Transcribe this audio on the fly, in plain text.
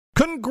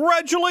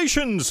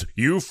Congratulations!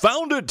 You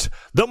found it!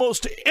 The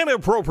most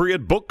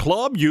inappropriate book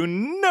club you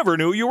never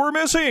knew you were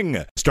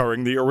missing.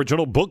 Starring the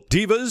original book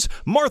divas,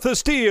 Martha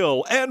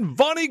Steele and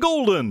Vonnie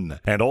Golden.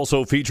 And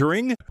also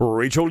featuring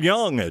Rachel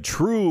Young, a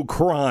true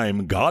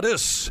crime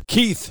goddess.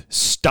 Keith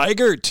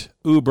Steigert,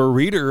 Uber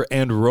reader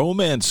and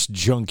romance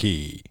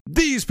junkie.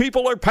 These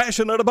people are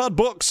passionate about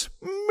books.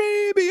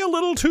 Maybe a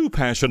little too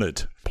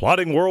passionate.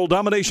 Plotting world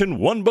domination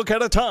one book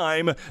at a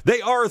time,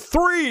 they are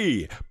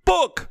 3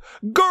 book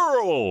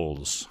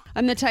girls.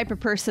 I'm the type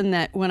of person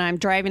that when I'm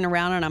driving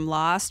around and I'm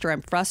lost or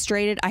I'm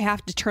frustrated, I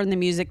have to turn the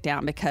music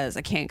down because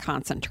I can't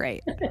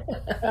concentrate.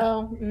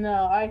 Oh,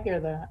 no, I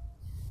hear that.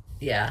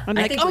 Yeah. I'm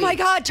like, my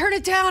God, turn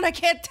it down. I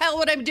can't tell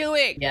what I'm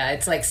doing. Yeah,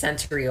 it's like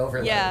sensory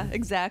overload. Yeah,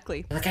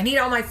 exactly. Like, I need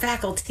all my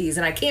faculties,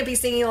 and I can't be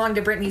singing along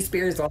to Britney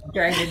Spears while I'm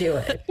trying to do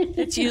it.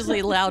 It's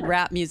usually loud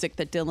rap music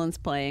that Dylan's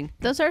playing.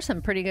 Those are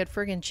some pretty good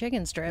friggin'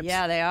 chicken strips.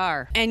 Yeah, they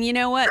are. And you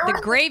know what? The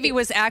gravy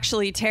was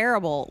actually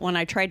terrible. When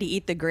I tried to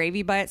eat the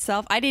gravy by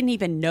itself, I didn't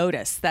even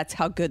notice that's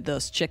how good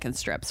those chicken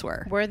strips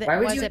were. Why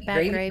would you it eat bad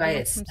gravy gravy? by I'm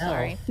itself?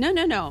 sorry.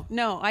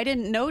 No. I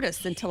didn't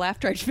notice until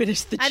after I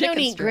finished the chicken I don't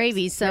eat strips.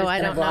 gravy, so I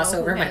don't gloss know.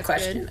 over my That's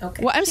question. good.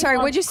 Okay. Well, I'm sorry,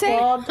 what'd you say?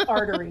 Clogged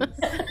arteries.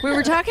 We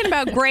were talking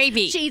about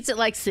gravy. She eats it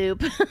like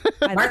soup.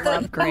 I Martha,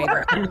 love gravy. you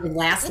are on your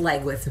last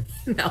leg with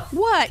me. No.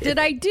 What did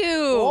I do?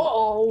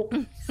 Oh,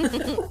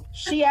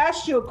 she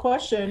asked you a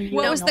question.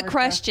 What was the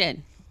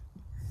question?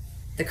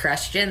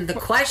 The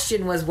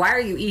question was, why are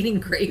you eating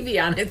gravy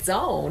on its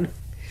own?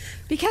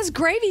 Because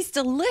gravy's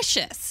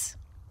delicious.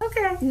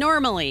 Okay.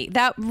 Normally,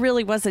 that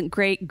really wasn't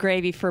great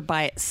gravy for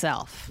by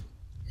itself.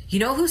 You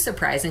know who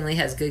surprisingly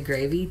has good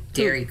gravy?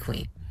 Dairy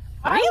Queen.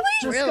 I was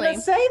just going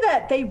to say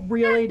that. They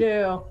really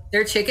do.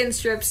 Their chicken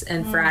strips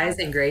and fries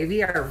and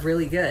gravy are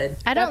really good.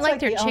 I don't That's like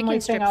their the chicken only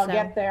strips, thing I'll though.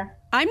 get there.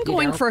 I'm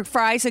going know? for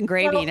fries and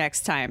gravy Well-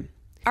 next time.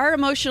 Our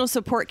emotional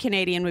support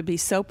Canadian would be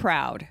so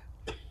proud.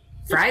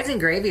 Fries and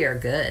gravy are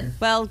good.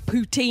 Well,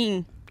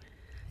 poutine.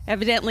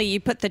 Evidently, you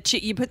put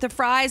the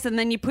fries and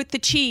then you put the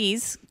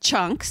cheese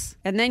chunks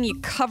and then you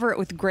cover it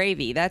with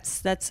gravy.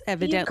 That's Do you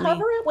evidently.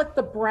 cover it with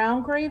the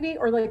brown gravy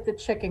or like the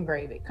chicken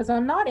gravy? Because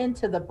I'm not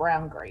into the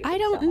brown gravy. I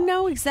don't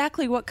know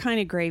exactly what kind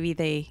of gravy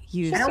they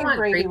use. I don't want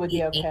gravy gravy would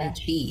be okay. and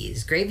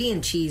cheese. Gravy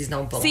and cheese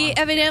don't belong. See,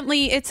 together.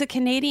 evidently it's a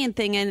Canadian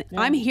thing, and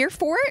I'm here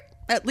for it,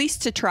 at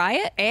least to try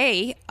it.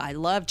 A, I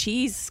love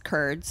cheese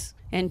curds,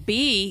 and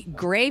B,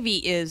 gravy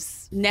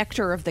is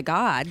nectar of the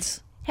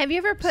gods. Have you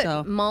ever put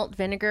So- malt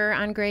vinegar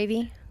on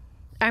gravy?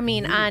 I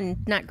mean,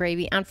 not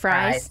gravy, on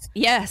fries.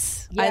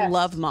 Yes, I Yes.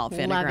 love malt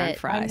vinegar Love on it. I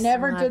fries.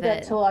 never Love did that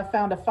it. till I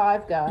found a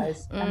Five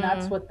Guys, and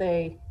that's what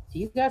they. Do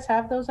you guys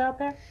have those out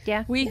there?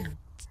 Yeah. We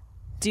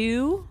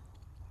do.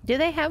 Do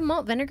they have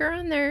malt vinegar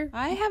on there?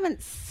 I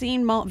haven't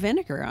seen malt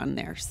vinegar on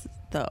there,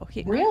 though.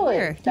 Really?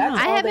 Here, That's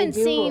no. I all haven't they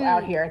do seen-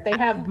 out here. They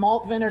have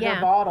malt vinegar Yeah.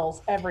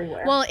 bottles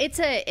everywhere. Well, it's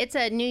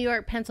a New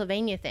York,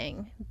 Pennsylvania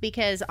thing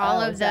because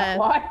all of is that the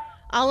why?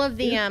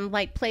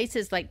 like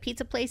places like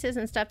pizza places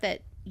and stuff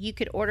that you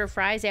could order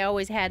fries, they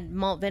always had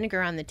malt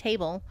vinegar on the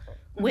table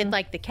with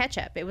like the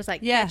ketchup. It was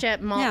like Yeah.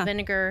 ketchup, malt Yeah.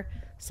 vinegar,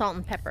 salt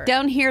and pepper.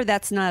 Down here,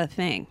 that's not a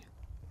thing.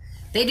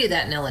 They do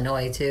that in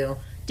Illinois too.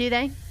 Do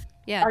they?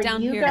 Yeah, Are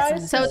down you here.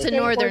 guys So the it's a state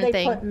where northern they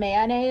thing. Put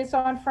mayonnaise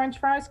on French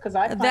fries because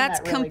I find That's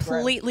that really gross.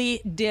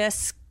 completely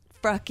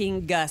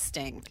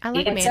disgusting. I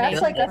like It's- mayonnaise.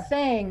 That's like a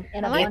thing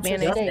in a I like bunch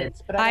mayonnaise. of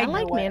states, but I don't know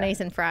like where.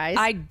 mayonnaise and fries.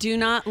 I do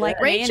not like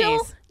Rachel,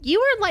 mayonnaise. you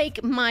are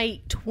like my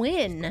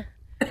twin.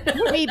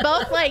 We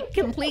both like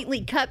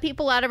completely cut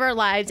people out of our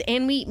lives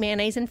and we eat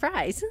mayonnaise and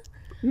fries.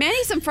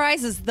 Mayonnaise and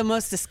fries is the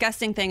most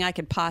disgusting thing I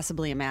could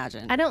possibly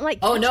imagine. I don't like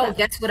Oh no, ketchup.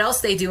 guess what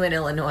else they do in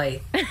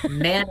Illinois?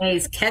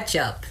 Mayonnaise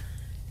ketchup.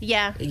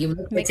 Yeah. You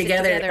Mix mix it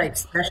together, like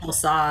special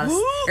sauce.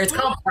 Or it's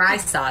called fry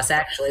sauce,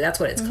 actually. That's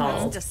what it's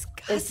called.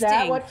 Disgusting. Is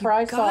that what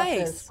fry you sauce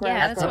guys. is?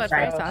 Yeah, that's what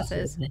fry fry sauce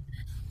is.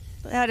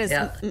 That is.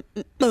 Yeah.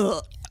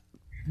 Ugh.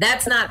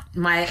 That's not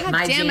my God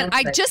my damn jam. it!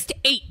 I but- just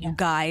ate, you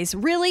guys.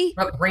 Really?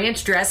 but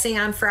ranch dressing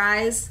on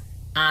fries,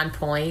 on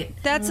point.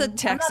 That's a I'm not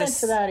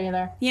Texas. into that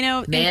either. You know,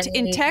 in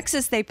Mayonnaise.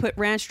 Texas they put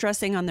ranch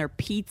dressing on their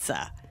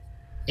pizza.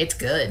 It's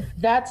good.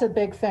 That's a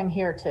big thing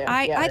here too.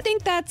 I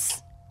think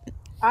that's.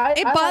 I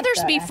It like bothers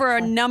that, me for a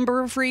actually.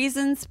 number of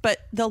reasons, but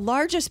the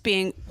largest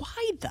being,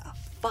 why the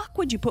fuck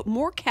would you put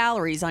more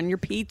calories on your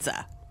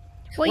pizza?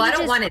 Well, you I don't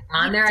just- want it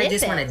on you there. I dip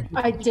just it. want to.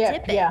 I dip.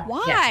 dip it. Yeah.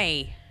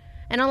 Why?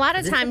 And a lot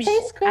of times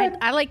tastes good.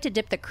 I like to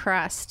dip the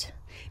crust.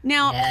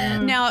 Now,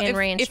 And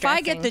ranch if I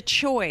get dressing. the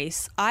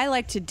choice, I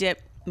like to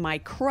dip my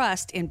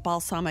crust in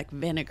balsamic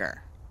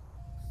vinegar.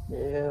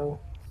 Ew.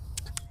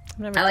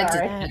 I like to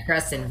Sorry. dip the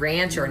crust in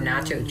ranch or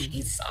nacho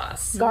cheese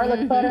sauce.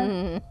 Garlic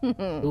butter.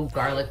 Ooh,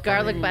 garlic.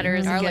 Garlic butter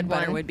is a Garlic good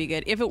butter one. would be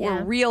good if it were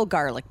Yeah. real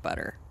garlic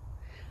butter.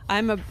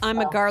 I'm a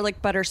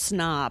garlic butter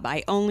snob.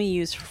 I only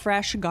use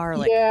fresh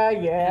garlic. Yeah,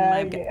 in yeah,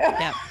 my- yeah.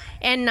 yeah.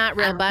 And not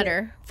real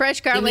butter.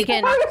 Fresh garlic me-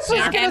 and, I was just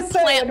And gonna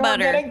say, plant and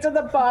butter. we're getting to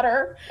the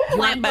butter.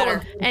 Plant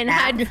butter. and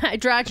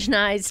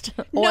hydrogenized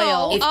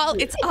No, oil.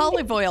 it's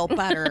olive oil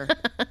butter.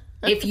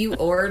 if you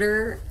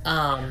order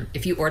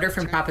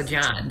from Papa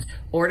John's,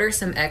 order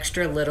some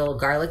extra little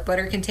garlic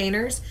butter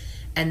containers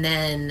and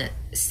then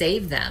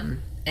save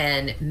them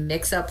and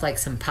mix up like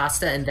some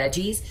pasta and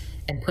veggies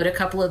and put a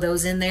couple of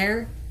those in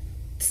there.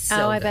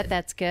 So I good. bet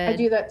that's good. I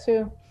do that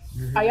too.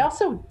 I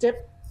also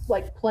dip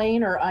like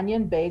plain or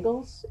onion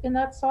bagels in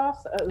that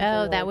sauce.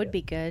 Oh, that would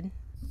be good.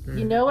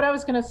 You know what I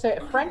was going to say?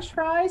 French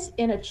fries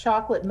in a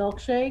chocolate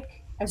milkshake.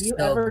 Have you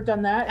So- ever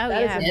done that? Oh,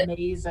 That is yeah.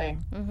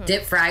 amazing.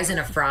 Dip fries in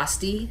a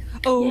Frosty.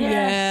 Oh,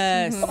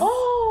 Yes. yes.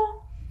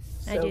 Oh,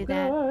 I so do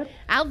that. good.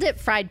 I'll dip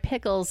fried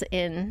pickles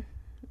in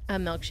a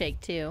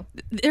milkshake too.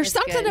 There's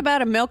something good.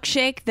 about a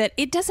milkshake that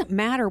it doesn't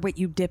matter what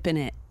you dip in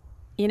it.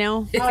 You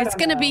know, it's don't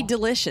going to be know.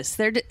 delicious.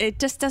 It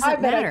just I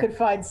doesn't bet matter. I could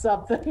find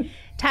something.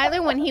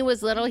 Tyler, when he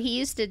was little, he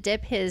used to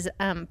dip his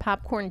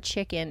popcorn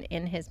chicken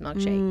in his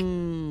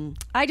milkshake.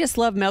 I just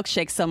love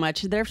milkshakes so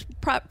much. There's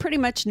pretty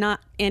much not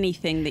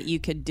anything that you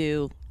could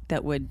do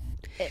that would.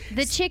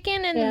 The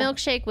chicken and Yeah. the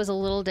milkshake was a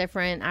little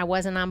different. I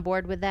wasn't on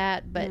board with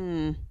that, but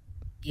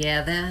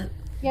Yeah, that.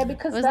 Yeah,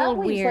 because It was a that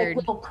little leaves weird.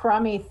 like little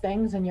crummy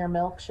things in your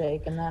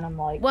milkshake, and then I'm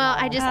like, well,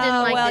 no. I just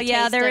didn't like well, the yeah,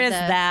 taste there of is the-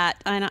 that.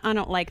 I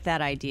don't like that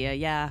idea.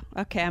 Yeah.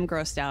 Okay, I'm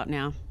grossed out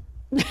now.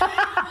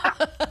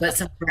 But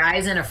some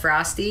fries and a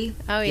Frosty.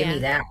 Oh, Give yeah. me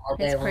that all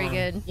day It's pretty long.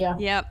 good. Yeah.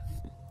 Yep.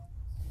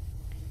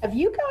 Have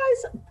you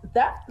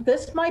guys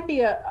this might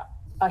be a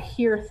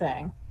here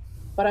thing,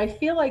 but I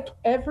feel like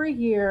every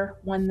year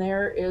when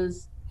there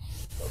is,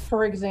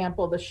 for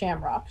example, the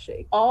Shamrock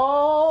Shake,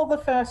 all the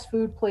fast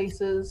food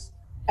places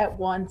at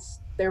once,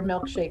 their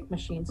milkshake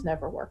machines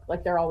never work.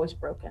 Like they're always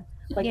broken.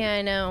 Like Yeah,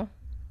 I know.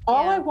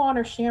 all yeah. I want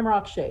are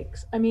Shamrock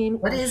Shakes. I mean,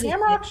 What when is it?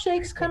 Shamrock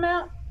Shakes come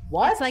out,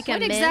 what? It's like a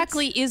What mint.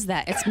 exactly is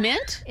that? It's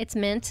mint? It's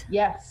mint.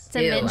 yes, It's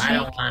a Ew, mint I shake.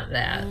 don't want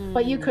that.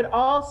 but you could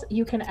also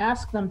you can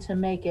ask them to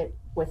make it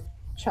with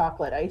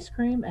chocolate ice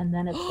cream, and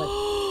then it's like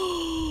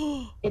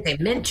Okay,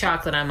 mint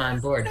chocolate I'm on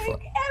board for.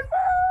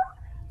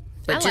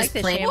 But I just like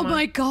the plain. Oh Shamrock.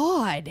 my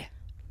God.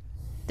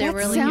 They're that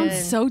really sounds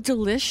good. so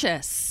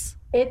delicious.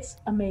 it's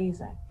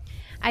amazing.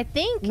 I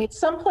think I mean,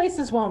 some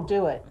places won't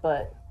do it,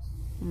 but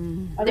I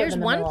live There's in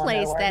the one middle of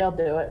place nowhere. that- they'll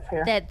do it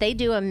here. that they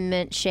do a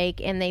mint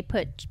shake and they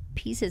put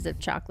pieces of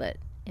chocolate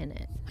in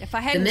it. If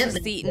I hadn't mint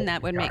just eaten,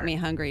 that would make me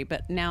hungry.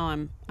 But now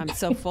I'm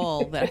so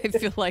full that I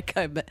feel like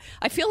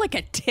I feel like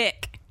a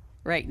tick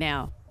right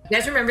now. You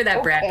guys remember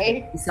that Brad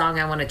Okay. Pitt song,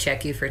 I Want to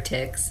Check You for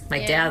Ticks?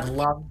 My dad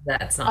loved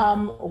that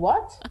song.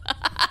 What?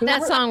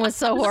 That song was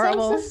so Who sings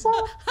horrible. this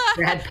song?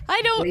 Brad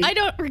I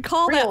don't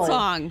recall that Really?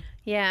 song.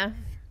 Yeah.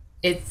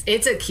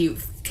 It's a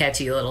cute,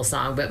 catchy little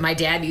song, but my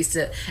dad used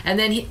to, and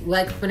then he,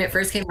 like, when it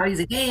first came out, he's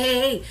like,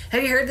 hey,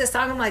 have you heard this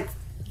song? I'm like,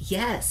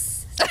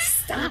 yes.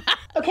 Stop.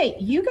 Okay,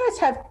 you guys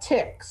have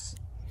ticks.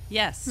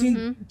 Yes.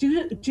 Do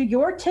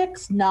your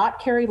ticks not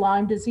carry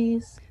Lyme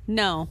disease?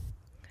 No.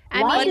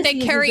 I Lyme mean, But they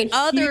disease carry is a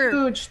other-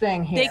 huge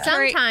thing here.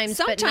 sometimes,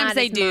 but sometimes not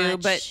they as do,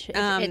 much.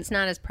 but, it's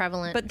not as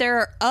prevalent. But there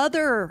are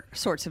other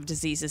sorts of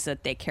diseases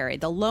that they carry.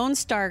 The Lone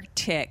Star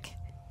tick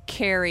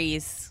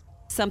carries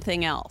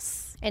something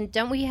else. and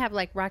don't we have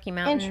like Rocky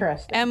Mountain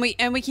Interesting.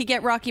 And we could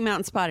get Rocky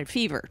Mountain spotted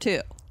fever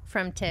too.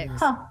 from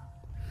ticks?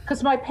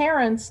 Because my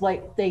parents,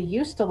 like, they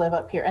used to live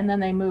up here, and then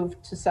they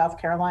moved to South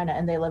Carolina,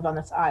 and they live on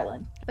this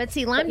island. But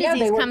see, Lyme Yeah,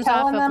 disease they were comes off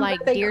telling of them like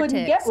that they deer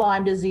couldn't ticks. get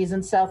Lyme disease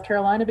in South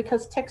Carolina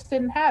because ticks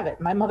didn't have it.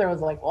 My mother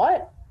was like,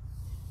 "What?"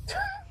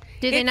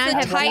 Do they It's not a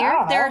have type- deer?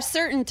 Wow. There are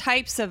certain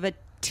types of a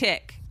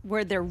tick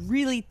where they're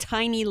really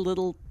tiny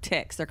little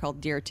ticks. They're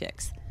called deer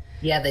ticks.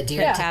 Yeah, the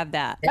deer. Yeah. Have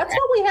that. That's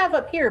what we have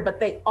up here, but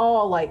they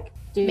all like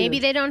do. Maybe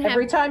they don't have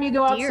Every time you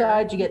go deer.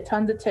 outside, you get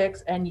tons of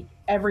ticks, and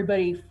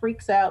everybody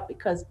freaks out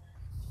because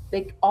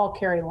they all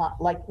carry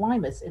like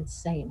Lyme is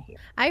insane here.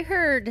 I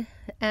heard,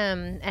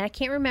 and I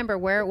can't remember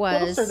where it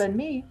was. Closer than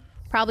me.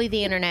 Probably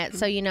the internet,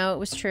 so you know it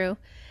was true.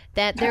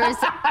 That there is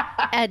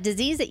a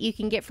disease that you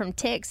can get from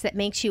ticks that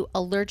makes you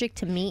allergic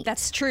to meat.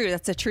 That's true.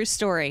 That's a true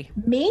story.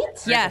 Meat?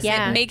 Yes,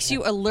 Yeah. it makes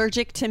you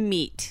allergic to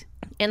meat.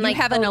 And You like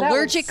have an that would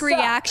allergic suck.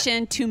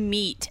 reaction to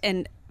meat,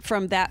 and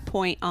from that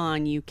point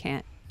on, you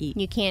can't eat.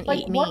 you can't Like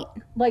eat meat. what?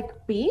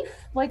 Like beef?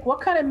 Like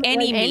what kind of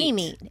Any like, meat. Any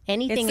meat,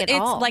 anything it's,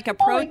 at all. It's like a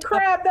Holy protein.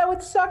 crap! That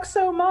would suck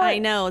so much. I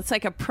know. It's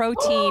like a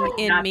protein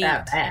in Not meat.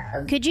 that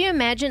bad. Could you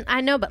imagine?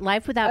 I know, but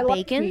life I without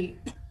like bacon. meat.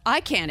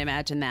 I can't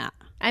imagine that.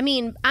 I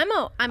mean,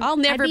 I'll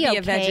never I'd be a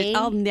okay,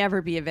 I'll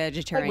never be a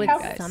vegetarian. with How,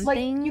 guys. some like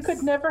you things.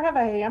 could never have a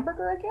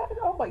hamburger again?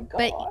 Oh my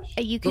but gosh!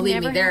 you can Believe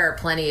never. me, there are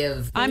plenty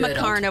of. I'm a good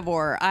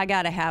carnivore. I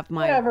gotta have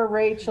my Whatever,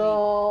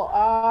 Rachel.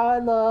 I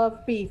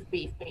love beef,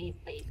 beef, beef,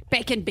 beef.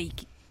 bacon beef,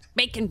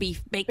 bacon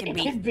beef, bacon beef,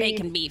 Bacon beef.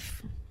 bacon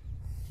beef.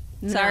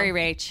 Sorry,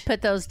 Rach.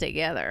 put those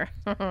together.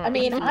 I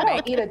mean, I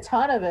don't eat a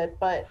ton of it,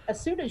 but as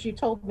soon as you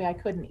told me I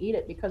couldn't eat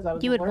it because I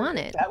was You would allergic, want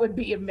it. That would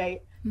be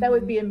That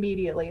would be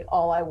immediately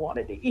all I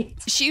wanted to eat.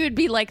 She would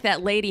be like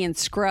that lady in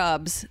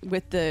Scrubs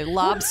with the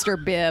lobster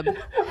bib,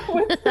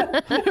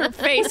 her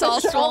face all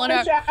swollen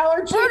up. Shellfish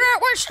allergy.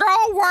 It was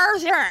so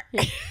worth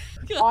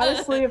it.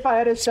 Honestly, if I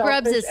had a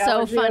Scrubs shellfish is so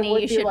allergy, funny, I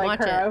would you be should like watch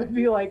her. it. I would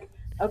be like,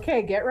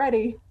 okay, get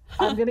ready.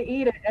 I'm going to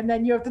eat it, and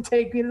then you have to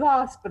take me to the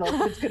hospital.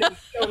 It's going to be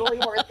totally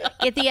worth it.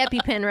 Get the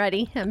EpiPen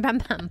ready. I'm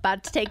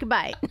about to take a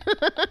bite.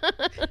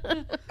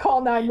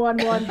 Call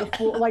 911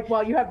 before, like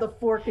while you have the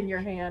fork in your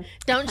hand.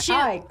 Don't shoot.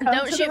 Hi, come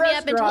Don't to shoot the me up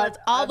until restaurant. it's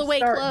all the I'm way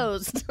starting.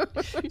 closed.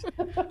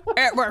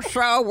 It was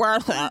so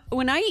worth it.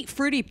 When I eat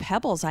Fruity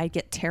Pebbles, I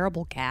get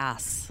terrible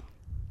gas.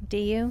 Do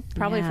you?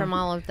 Probably Yeah. from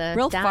all of the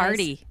Real dyes.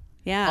 farty.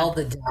 Yeah. All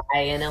the dye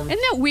in them. Isn't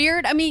that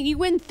weird? I mean, you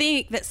wouldn't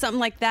think that something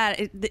like that,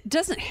 it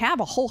doesn't have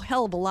a whole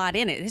hell of a lot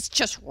in it. It's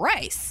just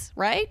rice,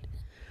 right?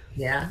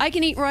 Yeah. I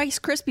can eat Rice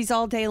Krispies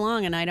all day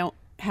long and I don't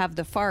have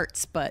the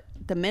farts, but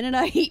the minute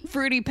I eat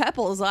Fruity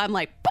Pebbles, I'm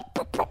like,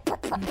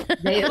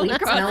 They at least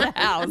across smell the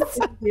house.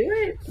 Do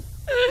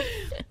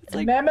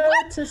it. Memo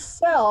to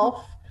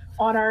self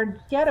on our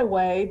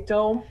getaway: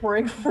 don't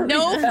bring Fruity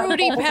No Pebbles.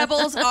 Fruity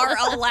Pebbles are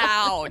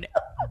allowed.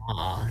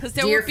 Aw. 'Cause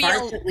there Do your would be a-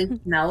 farts at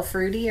least smell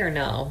fruity or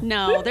no?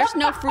 No, there's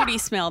no fruity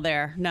smell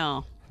there.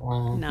 No,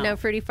 Oh. no, No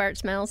fruity fart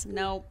smells.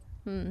 no,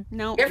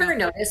 no. You ever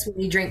no. notice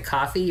when you drink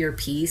coffee, your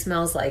pee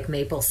smells like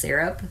maple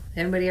syrup?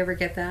 Anybody ever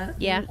get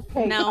that? Yeah.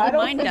 Hey, No, I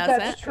don't mine think doesn't.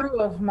 that's true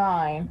of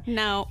mine.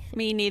 No,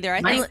 me neither.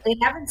 I think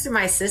It happens to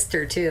my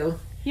sister too.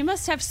 you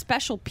must have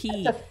special pee.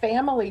 It's a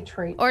family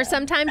trait. Or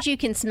sometimes you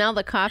can smell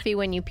the coffee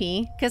when you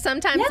pee. Because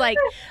sometimes, like,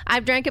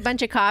 I've drank a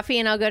bunch of coffee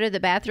and I'll go to the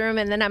bathroom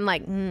and then I'm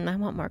like, I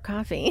want more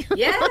coffee.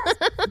 Yes,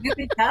 you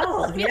can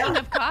tell. Speaking Yeah.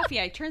 of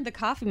coffee, I turned the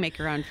coffee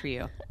maker on for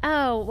you.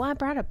 Oh, well, I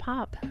brought a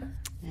pop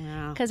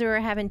Yeah. because we were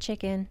having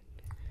chicken.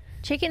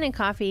 Chicken and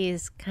coffee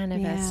is kind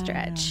of a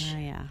stretch.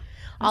 Yeah.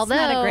 Although,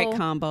 Not a great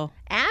combo.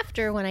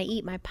 after when I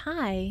eat my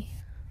pie,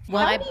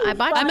 well, How do you I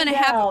bought. I'm gonna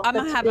have out I'm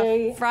gonna that have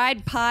today- a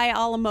fried pie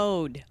a la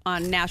mode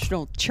on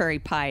National Cherry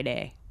Pie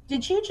Day.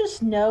 Did you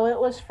just know it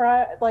was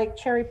like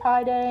Cherry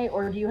Pie Day,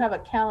 or do you have a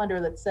calendar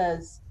that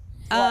says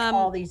what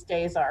all these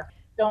days are?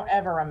 Don't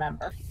ever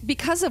remember.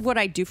 Because of what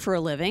I do for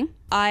a living,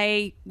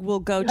 I will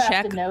go You check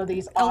have to know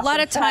these. a lot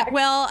awesome of time. facts.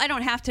 Well, I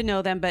don't have to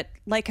know them, but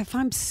like if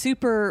I'm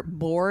super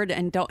bored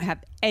and don't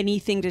have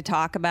anything to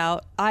talk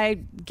about,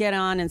 I get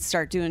on and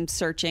start doing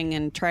searching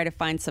and try to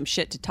find some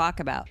shit to talk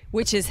about,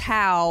 which is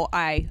how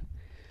I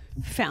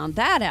found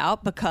that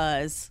out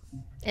because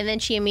And then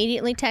she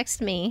immediately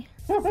texted me.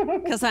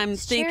 I'm Cherry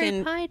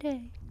thinking pie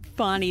day.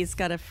 Bonnie's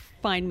got to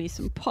find me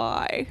some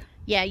pie.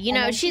 Yeah, you And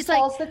know, then she's she like,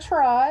 calls the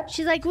tribe.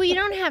 she's like, well, you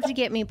don't have to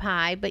get me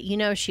pie, but you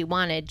know,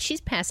 she's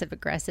passive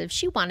aggressive.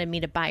 She wanted me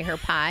to buy her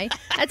pie.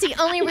 That's the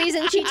only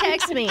reason she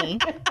texted me.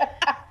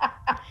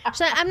 She's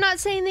like, I'm not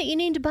saying that you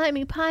need to buy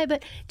me pie,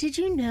 but did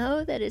you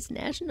know that it's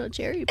National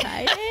Cherry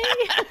Pie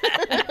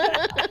Day?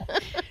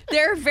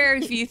 There are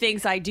very few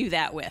things I do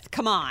that with.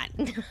 Come on.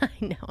 I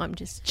know, I'm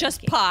just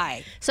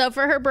Pie. So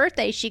for her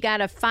birthday, she got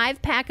a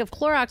 5-pack of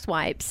Clorox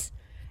wipes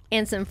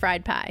and some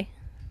fried pie.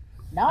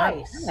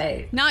 Nice.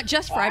 Hey. Not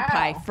just fried Wow.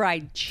 pie,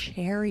 fried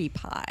cherry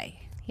pie.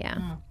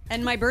 Yeah.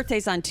 And my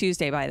birthday's on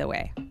Tuesday, by the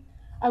way.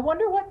 I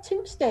wonder what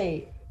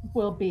Tuesday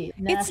will be. It's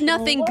National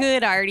nothing what?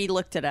 good. I already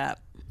looked it up.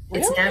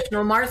 It's Really?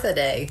 National Martha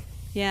Day.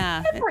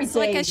 Yeah. Every it's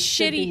like day a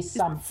should be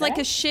shitty. It's like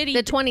a shitty.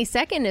 The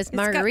 22nd is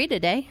Margarita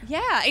Day. yeah,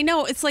 I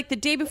know. It's like the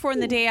day before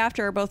and the day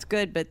after are both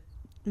good, but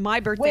my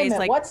Wait birthday a is minute.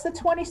 like What's the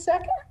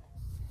 22nd?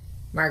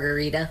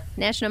 Margarita.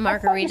 National I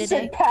thought Margarita you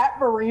Day. said Pat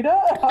Marita.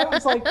 I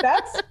was like,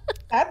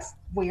 that's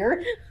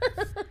weird.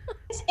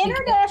 It's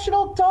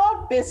International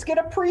Dog Biscuit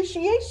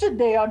Appreciation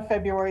Day on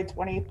February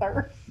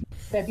 23rd.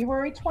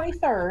 February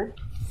 23rd,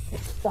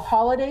 the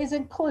holidays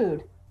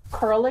include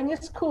Curling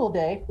is Cool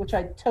Day, which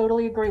I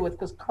totally agree with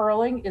because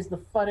curling is the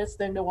funnest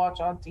thing to watch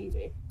on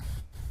TV.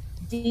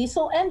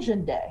 Diesel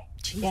Engine Day,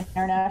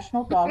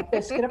 International Dog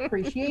Biscuit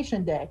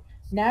Appreciation Day,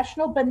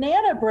 National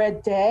Banana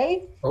Bread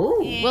Day, Oh,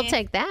 We'll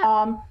take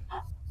that.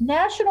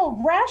 National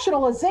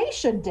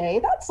Rationalization Day.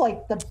 That's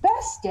like the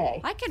best day,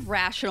 I could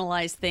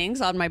rationalize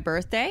things on my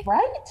birthday.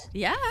 right?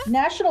 Yeah.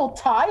 National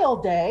Tile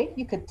Day.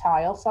 You could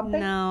tile something.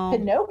 No.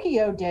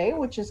 Pinocchio Day,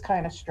 which is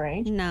kind of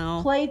strange.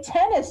 No. Play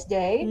Tennis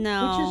Day,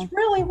 No. which is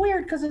really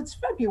weird because it's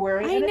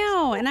February. I and it's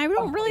know, and I don't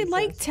some really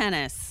like places.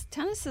 tennis.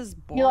 Tennis is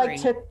boring. You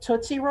like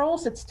Tootsie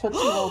Rolls? It's Tootsie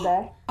Roll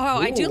Day. oh,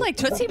 I do like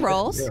Tootsie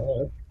Rolls.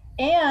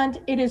 And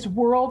it is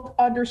World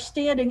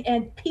Understanding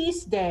and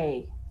Peace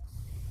Day,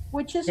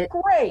 which is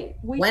great.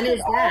 We when should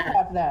is all that?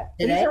 have that.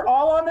 Today? These are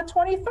all on the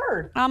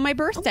 23rd On my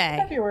birthday.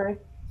 February.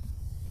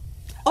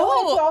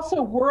 Oh, it's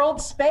also World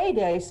Spay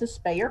Day, so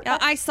spay your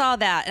pet. I saw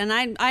that, and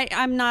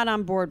I'm not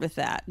on board with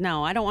that.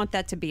 No, I don't want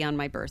that to be on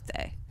my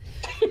birthday.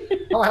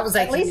 Oh, I was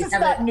like, At least you it's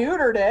have, not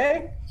Neuter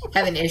Day.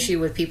 have an issue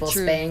with people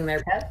True. spaying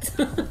their pets?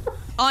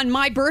 On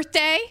my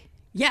birthday?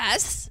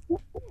 Yes.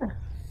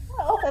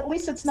 Well, at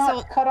least it's not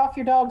So- cut off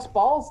your dog's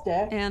balls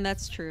day. And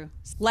that's true.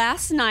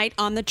 Last night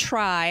on the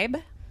Tribe.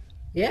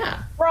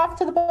 Yeah. We're off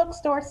to the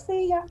bookstore.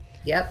 See ya.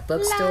 Yep.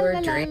 Bookstore, La,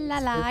 la, drinks. la,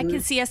 la. I can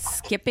see us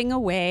skipping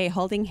away,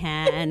 holding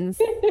hands.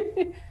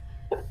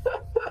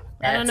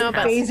 I don't know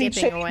about Daisy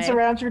skipping chains away.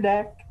 around your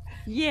neck.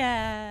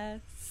 Yes.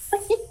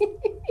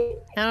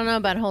 I don't know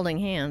about holding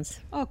hands.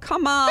 Oh,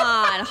 come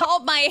on.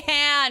 Hold my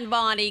hand,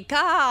 Bonnie.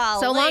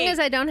 Golly. So long as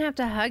I don't have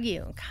to hug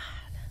you. God.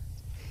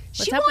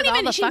 She up won't with all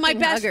even. the She's my fucking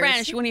best huggers?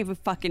 friend. She won't even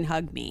fucking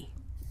hug me.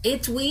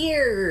 It's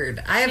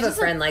weird. I have a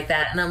friend like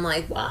that, and I'm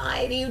like,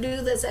 why do you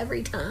do this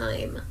every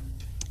time?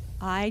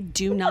 I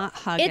do not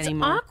hug It's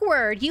anymore.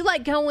 awkward. You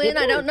like go in.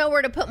 I don't know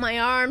where to put my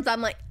arms.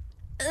 I'm like,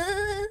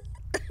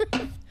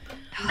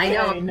 I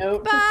know. Okay,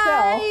 note to bye.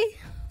 self: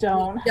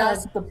 don't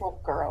Just- hug the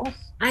book girls.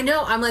 I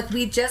know. I'm like,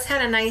 we just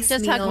had a nice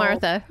Just meal. hug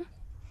Martha.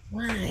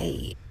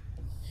 Why?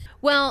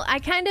 Well, I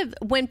kind of,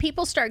 when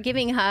people start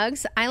giving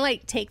hugs, I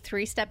like take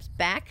 3 steps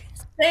back.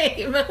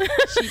 Same.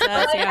 She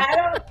does, yeah. I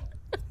don't.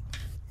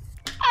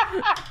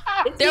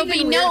 It's There'll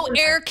even be no weird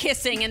for- air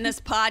kissing in this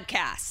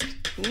podcast.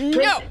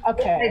 No.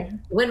 Okay.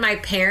 When my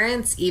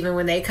parents, even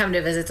when they come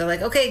to visit, they're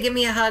like, "Okay, give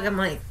me a hug." I'm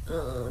like,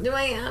 "Oh, do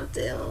I have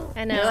to?"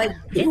 I know. They're like,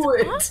 "Do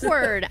It's it."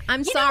 awkward.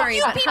 I'm sorry,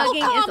 You but people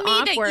hugging call is me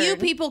awkward. you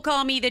people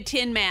call me the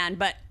Tin Man,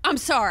 but I'm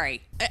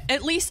sorry.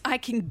 At least I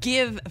can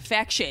give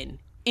affection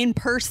in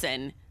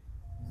person,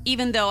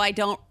 even though I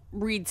don't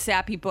read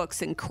sappy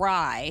books and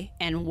cry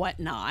and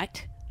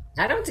whatnot.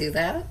 I don't do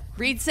that.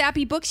 Read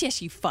sappy books?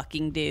 Yes, you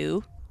fucking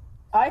do.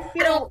 I I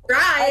feel don't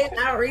cry. I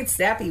don't read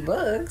sappy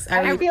books.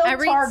 I read. feel I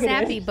read targeted.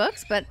 sappy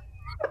books, but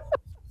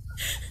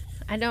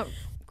I don't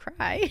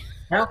cry.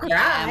 I don't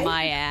cry.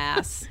 My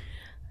ass.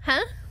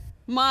 Huh?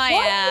 My Why do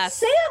you ass.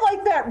 say it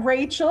like that,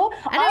 Rachel?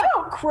 I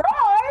don't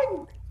cry.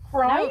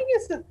 Crying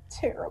is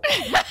terrible.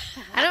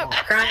 I don't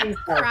Crying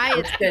cry.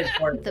 It's good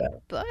for you.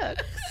 the book.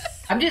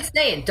 I'm just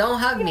saying, don't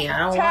hug me. I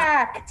don't want.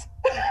 Tact.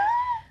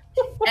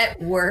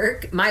 At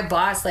work, my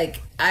boss,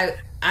 like, I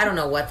don't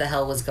know what the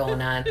hell was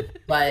going on,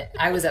 but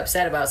I was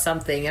upset about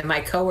something, and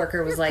my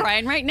coworker was like,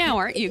 Crying right now,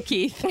 aren't you,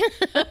 Keith?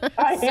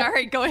 I-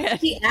 Sorry, go ahead.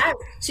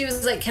 she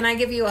was like, "Can I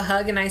give you a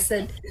hug?" And I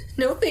said,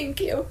 "No, thank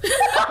you."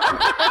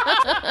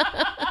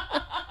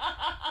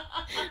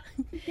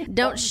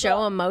 Don't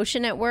show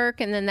emotion at work,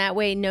 and then that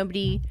way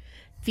nobody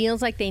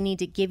feels like they need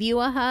to give you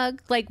a hug.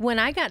 Like when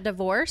I got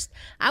divorced,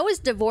 I was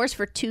divorced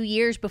for 2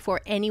 years before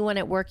anyone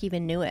at work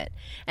even knew it.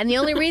 And the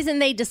only reason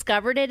they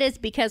discovered it is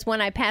because when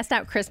I passed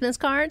out Christmas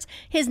cards,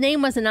 his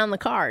name wasn't on the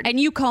card. And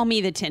you call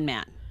me the Tin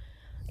Man.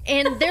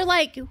 And they're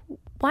like,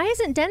 why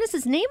isn't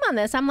Dennis's name on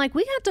this? I'm like,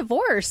 we got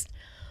divorced.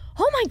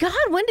 Oh my God,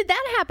 when did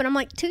that happen? I'm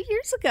like, 2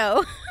 years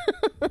ago.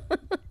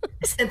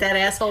 I sent that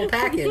asshole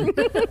packing.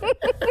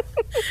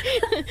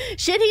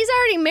 Shit, he's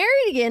already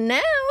married again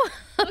now.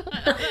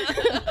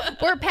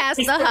 We're past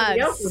the somebody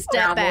hugs. else's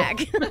Step problem.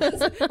 back.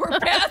 We're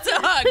past a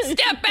hug.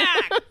 Step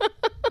back.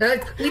 They're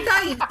like, we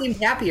thought you seemed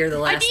happier the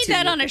last I need 2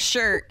 that years. on a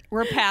shirt.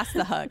 We're past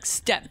the hug.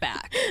 Step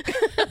back.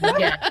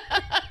 Yeah.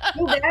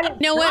 You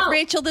know what,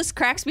 Rachel? This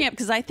cracks me up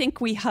because I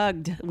think we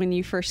hugged when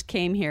you first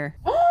came here.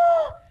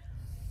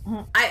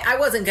 I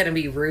wasn't going to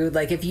be rude.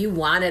 Like, if you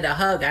wanted a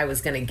hug, I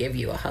was going to give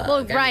you a hug.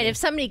 Well, I right. mean, If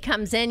somebody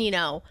comes in,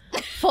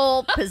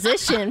 full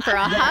position for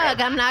a hug,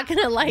 I'm not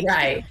going to like.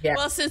 right. Yeah.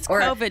 Well, since Or-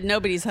 COVID,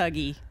 nobody's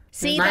huggy.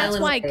 See, Smiling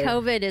that's why face.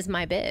 COVID is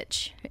my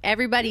bitch.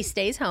 Everybody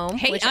stays home,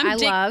 Hey, which I'm I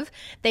love.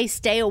 They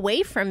stay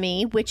away from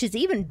me, which is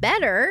even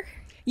better.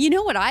 You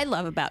know what I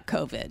love about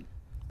COVID?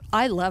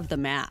 I love the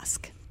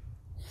mask.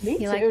 Me You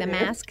too, like the dude.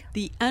 mask?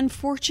 The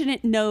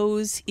unfortunate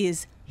nose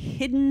is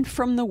hidden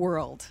from the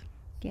world.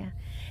 Yeah.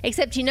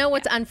 Except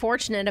what's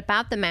unfortunate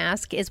about the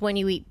mask is when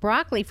you eat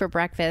broccoli for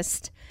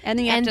breakfast. And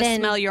then you have And to then-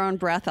 smell your own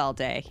breath all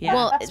day. Yeah.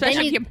 Well, especially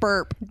then if you- you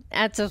burp.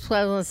 That's what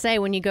I was going to say.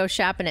 When you go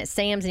shopping at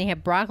Sam's and you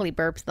have broccoli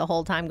burps the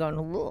whole time going,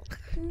 ugh.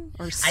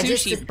 Or I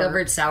just sushi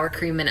discovered burp. sour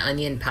cream and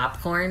onion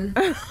popcorn,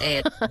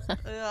 and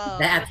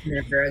that's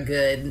never a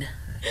good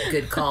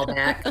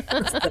callback.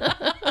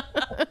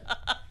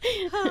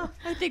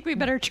 I think we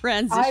better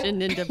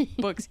transition into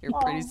books here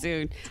pretty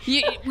soon.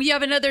 You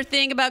have another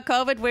thing about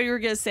COVID? What you were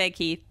going to say,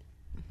 Keith?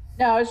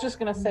 No, I was just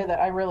gonna say that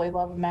I really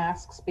love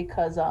masks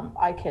because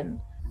I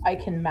can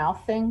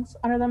mouth things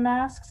under the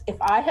masks. If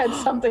I had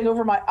something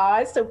over my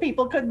eyes so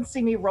people couldn't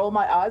see me roll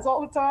my eyes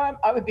all the time,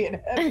 I would be in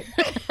heaven.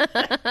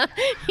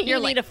 You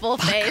need a full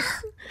face.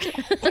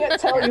 I can't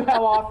tell you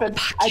how often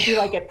I'd be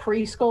like at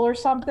preschool or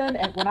something,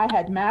 and when I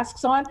had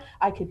masks on,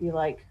 I could be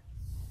like,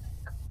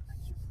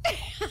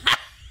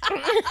 I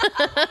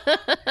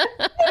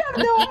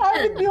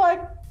would be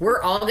like,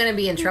 We're all going to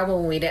be in trouble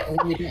when we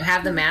don't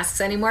have the masks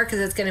anymore, because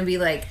it's going to be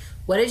like,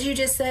 what did you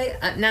just say?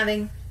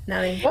 Nothing.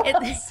 I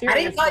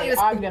didn't call you a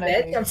I'm stupid gonna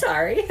bitch. be. I'm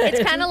sorry.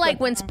 It's kind of like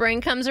when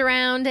spring comes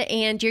around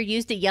and you're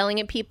used to yelling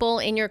at people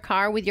in your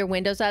car with your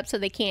windows up so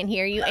they can't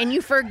hear you, and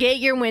you forget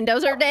your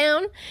windows are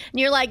down, and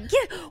you're like,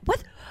 yeah, what?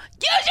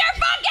 Use your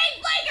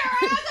fucking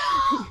blinker,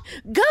 asshole!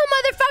 Go,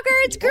 motherfucker,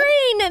 it's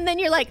green! And then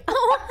you're like,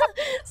 oh,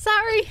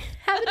 sorry,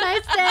 have a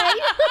nice day.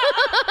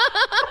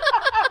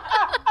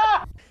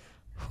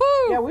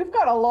 Yeah, we've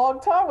got a long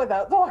time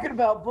without talking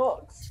about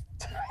books.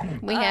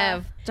 We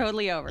have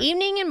Totally over.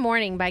 Evening and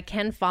Morning by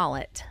Ken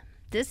Follett.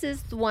 This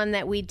is the one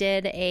that we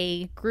did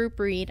a group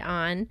read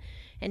on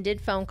and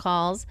did phone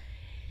calls.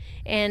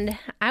 And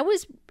I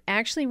was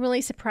actually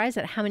really surprised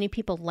at how many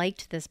people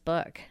liked this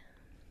book.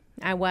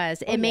 I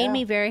was. It made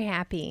me very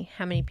happy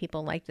how many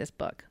people liked this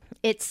book.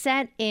 It's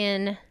set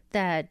in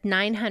the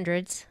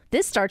 900s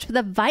This starts with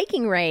a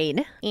Viking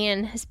raid.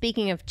 And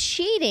speaking of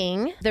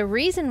cheating, the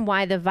reason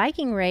why the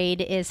Viking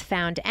raid is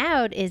found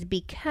out is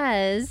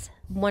because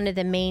one of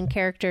the main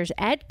characters,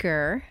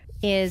 Edgar,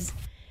 is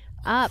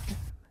up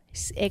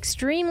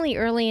extremely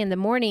early in the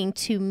morning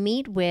to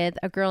meet with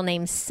a girl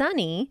named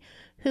Sunny,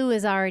 who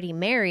is already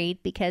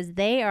married, because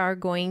they are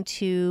going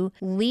to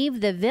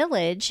leave the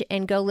village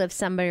and go live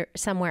somewhere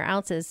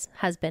else as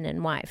husband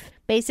and wife.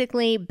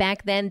 Basically,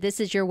 back then, this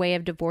is your way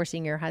of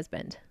divorcing your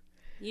husband.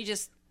 You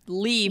just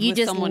leave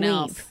with someone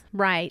else.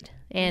 Right.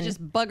 And you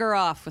just bugger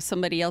off with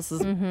somebody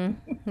else's.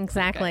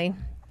 Exactly. Okay.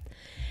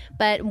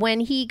 But when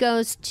he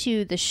goes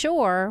to the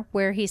shore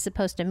where he's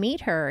supposed to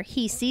meet her,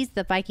 he sees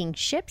the Viking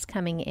ships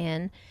coming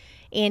in,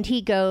 and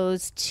he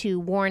goes to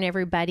warn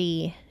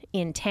everybody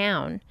in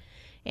town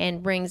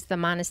and rings the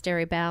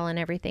monastery bell and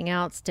everything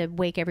else to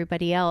wake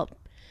everybody up,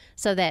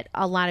 so that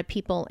a lot of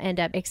people end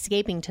up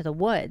escaping to the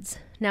woods.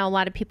 Now, a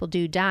lot of people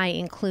do die,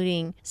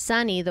 including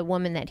Sunny, the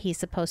woman that he's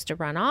supposed to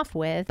run off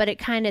with, but it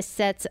kind of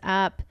sets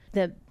up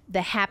the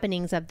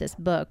happenings of this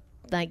book.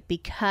 Like,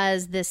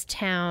 because this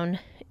town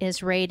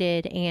is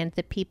raided and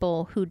the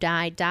people who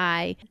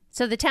die.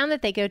 So the town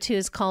that they go to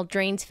is called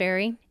Drain's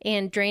Ferry,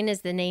 and Drain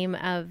is the name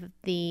of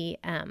the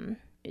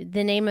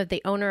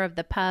owner of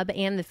the pub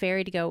and the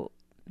ferry to go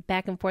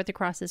back and forth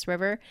across this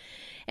river.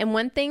 And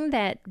one thing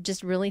that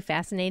just really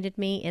fascinated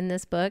me in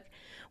this book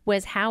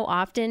was how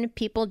often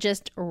people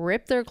just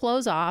rip their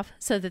clothes off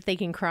so that they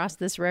can cross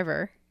this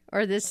river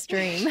or this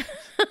stream.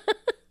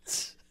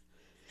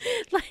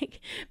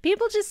 Like,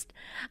 people just,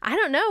 I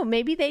don't know,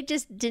 maybe they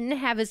just didn't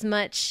have as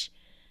much,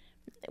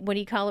 what do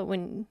you call it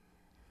when,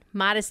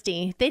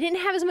 modesty. They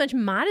didn't have as much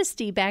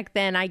modesty back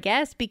then, I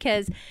guess,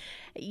 because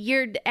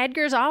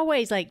Edgar's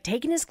always like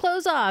taking his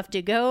clothes off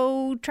to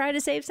go try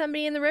to save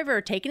somebody in the river,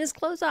 taking his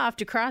clothes off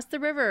to cross the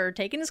river,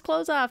 taking his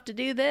clothes off to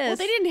do this. Well,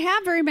 they didn't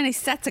have very many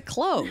sets of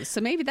clothes, so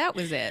maybe that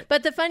was it.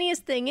 But the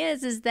funniest thing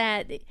is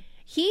that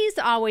he's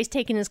always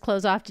taking his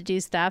clothes off to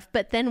do stuff,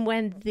 but then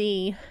when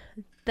the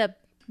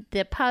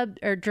pub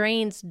or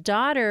Drain's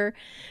daughter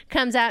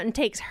comes out and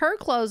takes her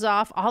clothes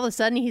off, all of a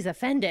sudden he's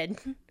offended.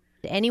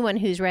 Anyone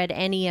who's read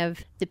any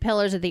of The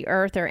Pillars of the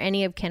Earth or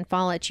any of Ken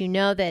Follett, you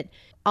know that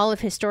all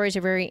of his stories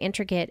are very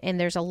intricate and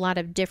there's a lot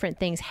of different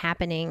things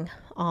happening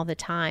all the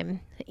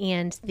time.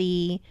 And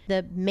the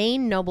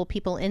main noble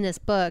people in this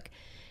book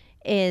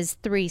is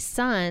 3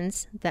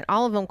 sons that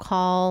all of them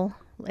call,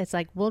 it's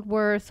like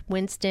Woodworth,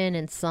 Winston,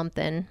 and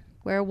something.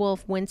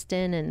 Werewolf,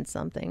 Winston, and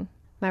something.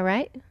 Am I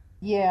right?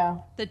 Yeah.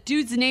 The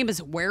dude's name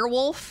is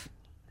Werewolf?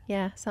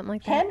 Yeah, something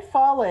like that. Ken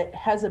Follett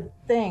has a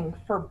thing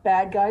for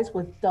bad guys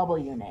with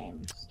W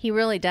names. He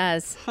really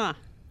does. Huh.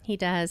 He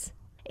does.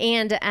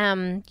 And,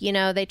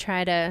 they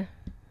try to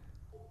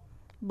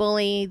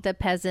bully the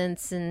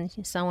peasants and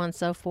so on and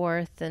so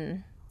forth.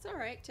 And it's all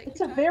right.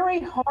 It's a very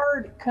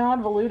hard,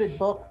 convoluted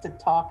book to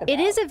talk about. It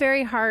is a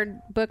very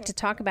hard book to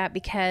talk about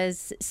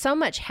because so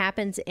much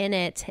happens in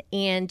it,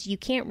 and you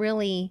can't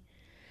really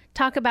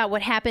talk about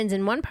what happens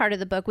in one part of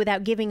the book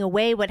without giving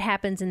away what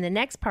happens in the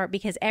next part,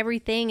 because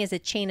everything is a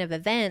chain of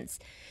events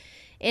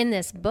in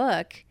this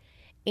book.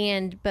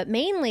 But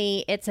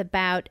mainly it's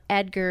about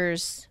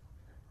Edgar's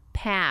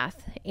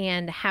path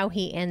and how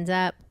he ends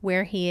up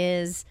where he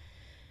is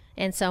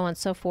and so on and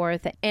so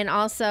forth. And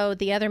also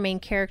the other main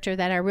character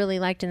that I really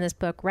liked in this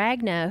book,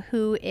 Ragna,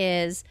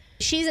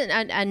 she's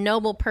a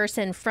noble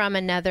person from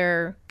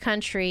another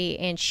country,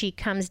 and she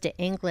comes to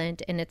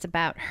England, and it's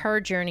about her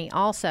journey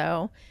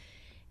also.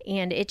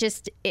 And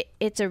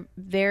it's a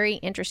very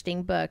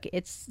interesting book.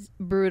 It's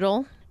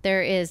brutal.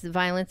 There is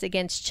violence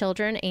against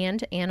children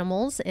and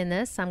animals in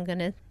this. I'm going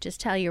to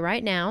just tell you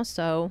right now.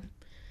 So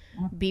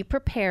be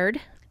prepared.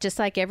 Just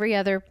like every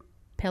other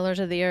Pillars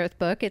of the Earth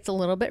book, it's a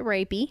little bit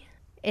rapey.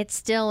 It's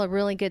still a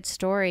really good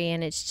story.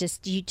 And it's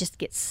just, you just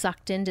get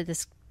sucked into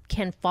this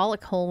Ken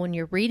Follett hole when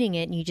you're reading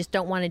it, and you just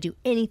don't want to do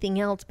anything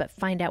else but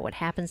find out what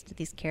happens to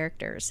these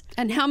characters.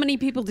 And how many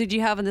people did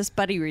you have in this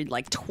buddy read?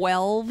 Like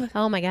 12?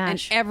 Oh my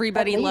gosh. And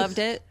everybody loved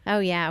it? Oh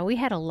yeah, we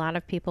had a lot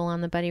of people on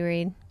the buddy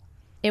read.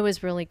 It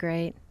was really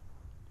great.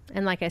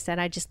 And like I said,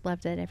 I just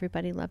loved it.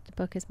 Everybody loved the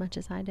book as much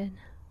as I did.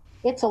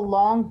 It's a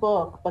long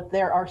book, but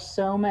there are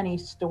so many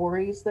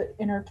stories that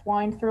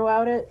intertwine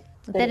throughout it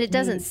that it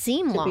doesn't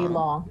seem long. To be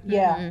long.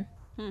 Yeah.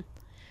 Mm-hmm.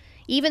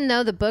 Even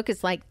though the book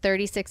is like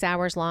 36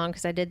 hours long,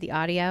 because I did the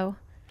audio,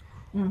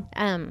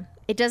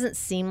 it doesn't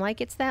seem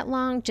like it's that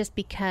long just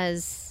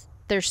because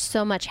there's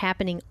so much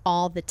happening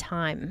all the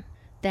time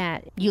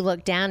that you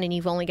look down and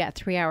you've only got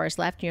 3 hours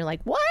left and you're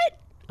like, what?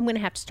 I'm going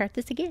to have to start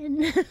this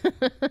again.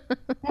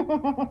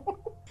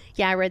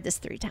 Yeah, I read this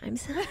 3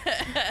 times.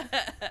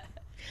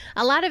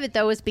 A lot of it,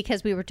 though, was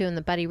because we were doing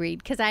the buddy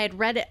read, because I had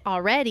read it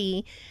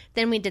already.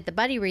 Then we did the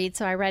buddy read,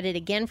 so I read it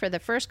again for the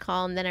first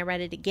call, and then I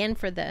read it again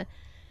for the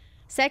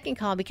second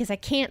call because I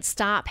can't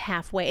stop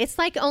halfway. It's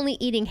like only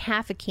eating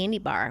half a candy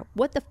bar.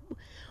 What the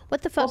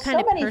fuck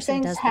kind of person does that? So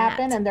many things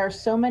happen, and there are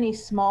so many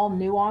small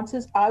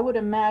nuances. I would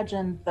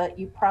imagine that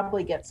you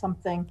probably get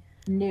something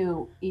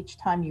new each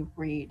time you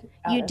read.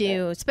 You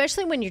do,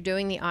 especially when you're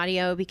doing the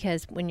audio,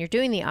 because when you're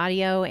doing the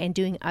audio and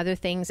doing other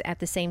things at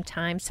the same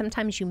time,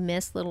 sometimes you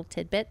miss little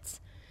tidbits.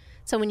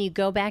 So when you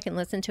go back and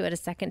listen to it a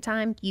second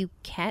time, you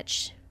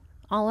catch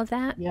all of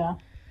that. Yeah.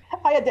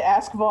 I had to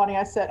ask Vonnie.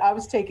 I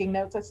was taking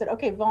notes. I said,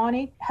 okay,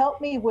 Vonnie,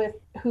 help me with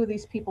who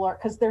these people are,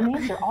 because their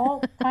names are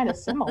all kind of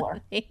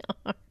similar.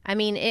 I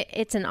mean,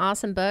 it's an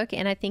awesome book.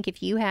 And I think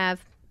if you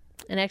have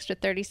an extra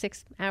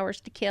 36 hours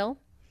to kill,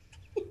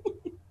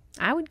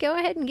 I would go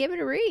ahead and give it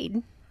a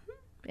read.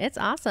 It's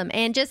awesome.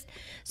 And just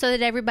so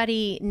that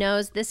everybody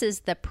knows, this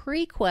is the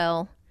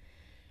prequel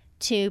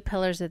to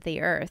Pillars of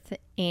the Earth.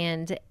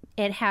 And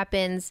it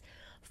happens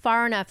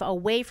far enough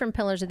away from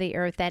Pillars of the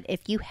Earth that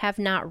if you have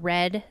not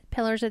read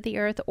Pillars of the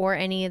Earth or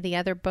any of the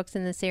other books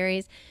in the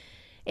series,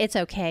 it's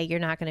okay. You're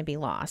not going to be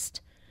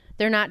lost.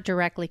 They're not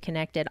directly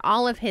connected.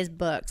 All of his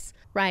books,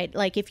 right?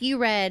 Like if you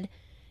read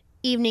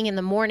Evening and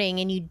the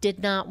Morning and you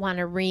did not want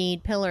to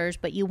read Pillars,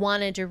 but you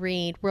wanted to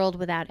read World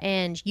Without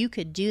End, you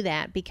could do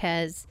that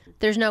because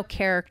there's no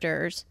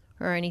characters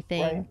or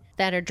anything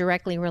that are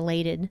directly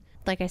related.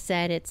 Like I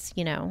said, it's,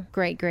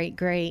 great, great,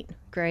 great,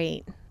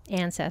 great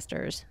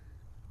ancestors.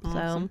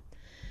 Awesome. So,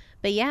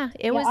 but yeah,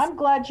 it was. I'm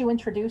glad you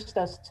introduced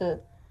us to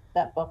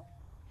that book,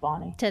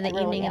 Vonnie. To the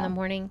Evening and the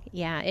Morning.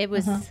 Yeah, it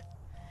was.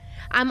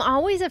 I'm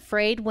always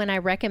afraid when I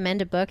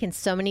recommend a book and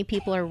so many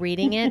people are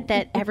reading it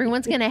that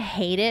everyone's going to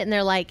hate it. And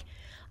they're like,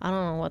 I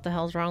don't know what the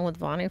hell's wrong with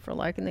Vonnie for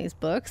liking these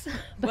books.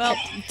 Well,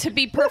 to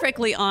be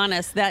perfectly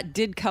honest, that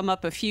did come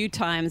up a few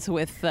times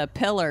with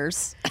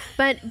Pillars.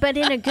 But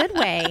in a good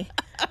way.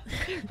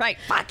 Right.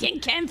 Fucking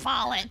Ken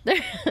Follett.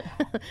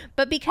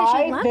 But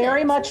because you love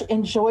very much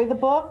enjoy the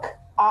book.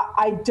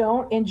 I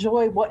don't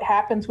enjoy what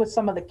happens with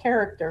some of the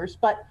characters,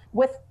 but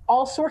with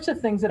all sorts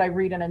of things that I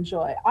read and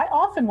enjoy, I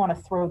often want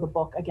to throw the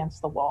book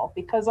against the wall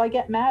because I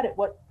get mad at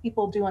what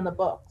people do in the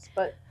books.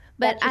 But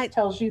that just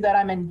tells you that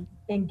I'm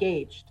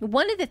engaged.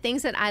 One of the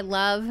things that I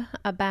love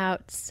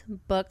about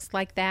books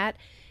like that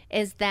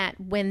is that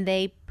when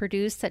they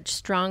produce such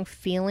strong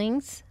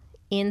feelings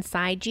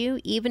inside you,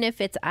 even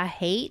if it's a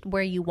hate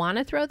where you want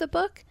to throw the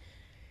book,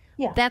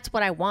 that's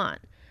what I want.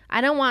 I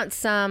don't want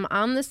some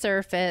on the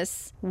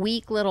surface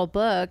weak little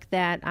book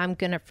that I'm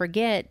going to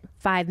forget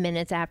 5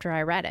 minutes after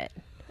I read it.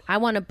 I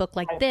want a book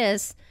like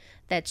this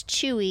that's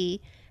chewy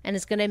and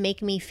it's going to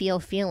make me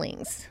feel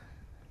feelings.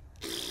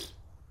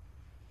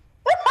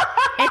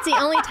 It's the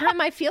only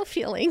time I feel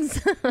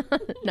feelings.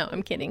 No,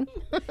 I'm kidding.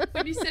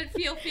 When you said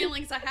feel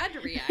feelings, I had to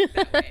react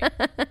that way.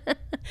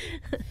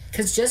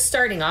 Because just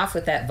starting off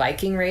with that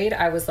Viking raid,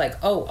 I was like,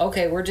 oh,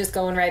 okay, we're just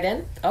going right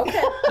in?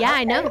 Okay. Yeah,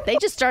 I know. They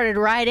just started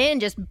right in,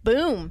 just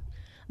boom.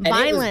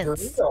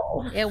 Violence. It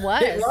was. It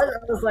was.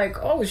 I was like,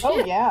 oh, shit.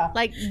 Oh, yeah.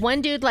 Like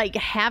one dude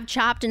half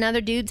chopped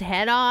another dude's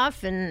head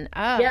off and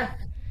Yeah.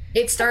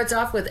 It starts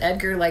off with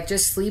Edgar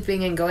just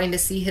sleeping and going to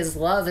see his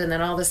love, and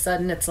then all of a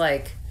sudden it's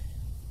like,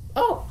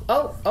 oh,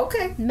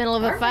 okay. Middle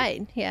of a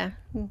fight, yeah.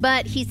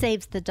 But he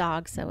saves the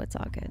dog, so it's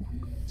all good.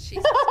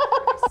 Jesus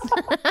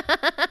Christ.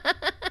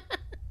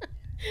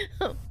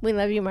 We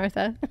love you,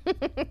 Martha.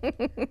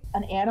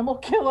 An animal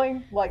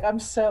killing? I'm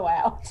so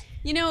out.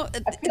 I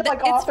feel like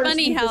it's authors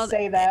funny need how to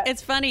say that.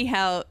 It's funny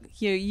how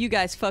you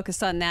guys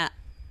focus on that,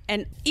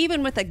 and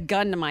even with a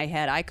gun to my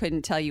head, I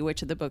couldn't tell you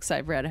which of the books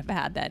I've read have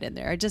had that in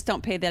there. I just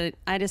don't pay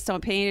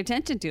any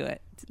attention to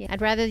it. Yeah,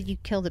 I'd rather you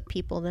kill the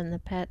people than the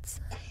pets.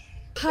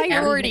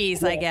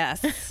 Priorities, I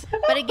guess.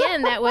 But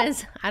again, that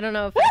was, I don't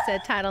know if I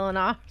said title and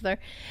author,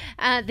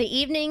 The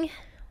Evening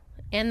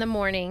and the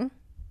Morning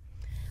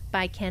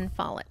by Ken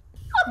Follett.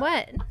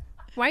 What?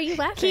 Why are you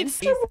laughing?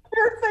 It's a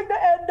weird thing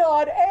to end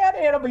on, and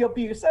animal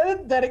abuse.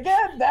 And then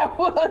again, that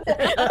was...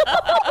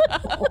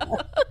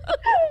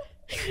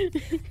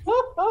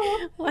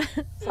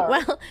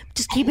 Well,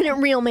 just keeping it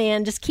real,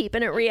 man. Just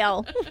keeping it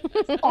real.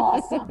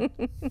 Awesome.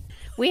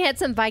 We had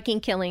some Viking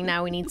killing.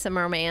 Now we need some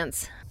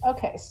romance.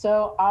 Okay,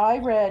 so I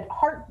read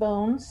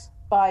Heartbones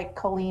by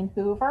Colleen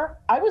Hoover.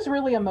 I was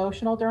really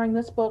emotional during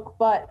this book,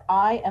 but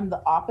I am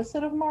the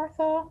opposite of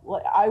Martha.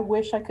 I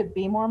wish I could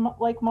be more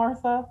like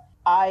Martha.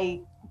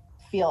 I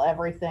feel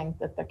everything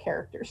that the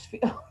characters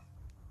feel.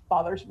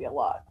 Bothers me a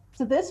lot.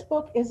 So this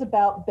book is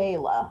about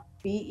Beylah,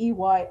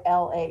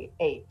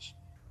 Beylah.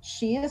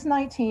 She is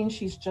 19.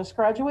 She's just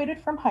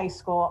graduated from high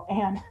school,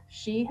 and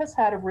she has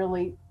had a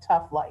really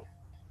tough life.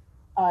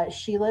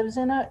 She lives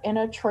in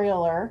a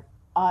trailer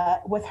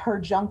with her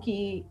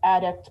junkie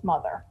addict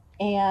mother.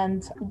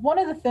 And one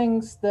of the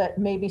things that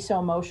made me so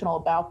emotional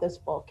about this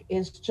book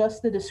is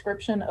just the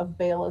description of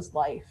Beylah's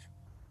life.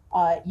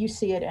 You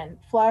see it in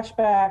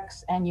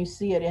flashbacks, and you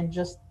see it in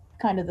just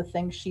kind of the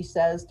things she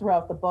says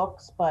throughout the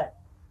books. But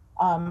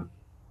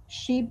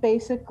she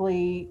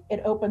basically,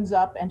 it opens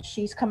up and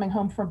she's coming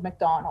home from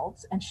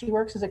McDonald's, and she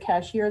works as a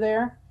cashier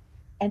there.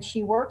 And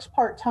she works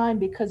part-time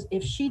because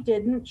if she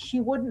didn't,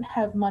 she wouldn't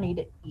have money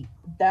to eat.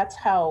 That's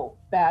how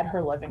bad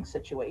her living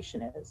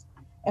situation is.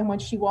 And when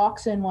she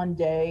walks in one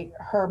day,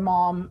 her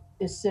mom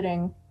is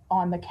sitting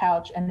on the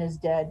couch and is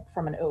dead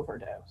from an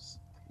overdose.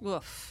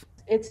 Oof.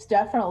 it's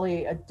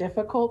definitely a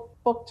difficult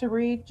book to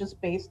read just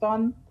based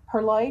on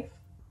her life.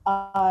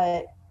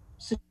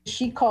 So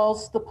she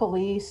calls the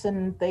police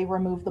and they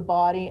remove the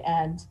body.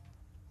 And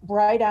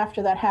right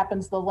after that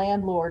happens, the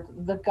landlord,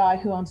 the guy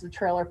who owns the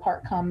trailer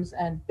park, comes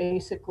and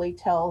basically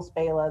tells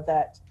Bela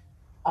that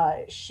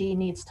she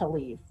needs to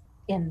leave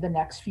in the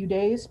next few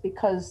days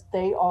because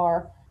they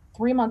are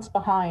 3 months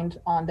behind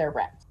on their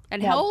rent.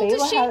 And how old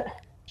is she?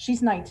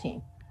 She's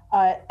 19.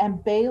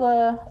 And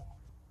Bela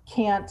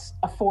can't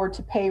afford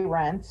to pay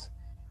rent.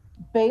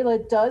 Bela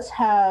does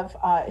have,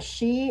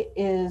 she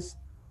is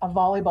a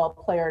volleyball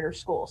player at her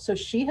school. So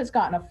she has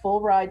gotten a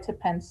full ride to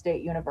Penn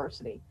State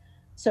University.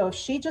 So if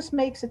she just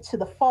makes it to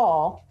the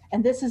fall,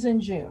 and this is in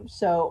June,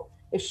 so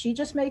if she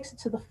just makes it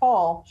to the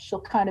fall,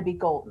 she'll kind of be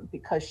golden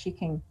because she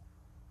can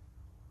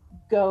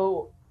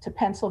go to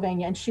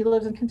Pennsylvania, and she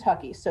lives in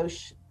Kentucky. So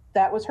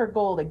that was her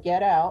goal, to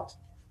get out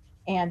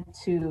and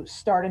to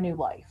start a new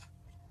life.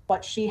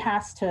 But she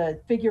has to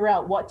figure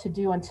out what to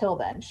do until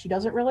then. She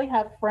doesn't really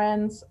have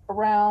friends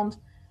around.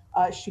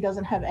 She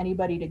doesn't have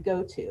anybody to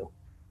go to.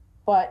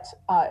 But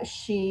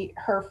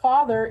her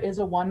father is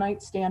a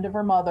one-night stand of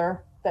her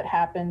mother that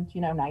happened,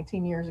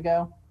 19 years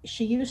ago.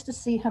 She used to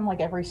see him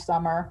like every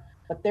summer,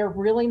 but they're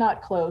really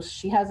not close.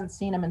 She hasn't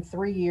seen him in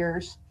 3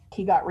 years.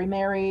 He got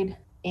remarried,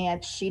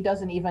 and she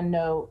doesn't even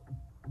know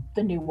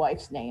the new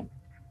wife's name.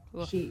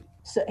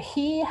 So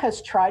he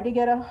has tried to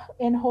get a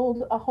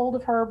hold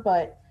of her,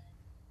 but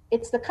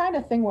it's the kind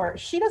of thing where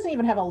she doesn't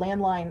even have a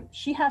landline.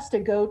 She has to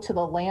go to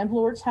the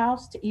landlord's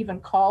house to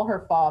even call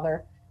her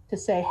father to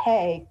say,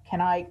 hey,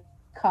 can I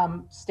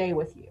come stay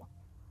with you?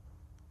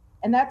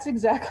 And that's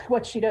exactly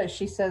what she does.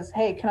 She says,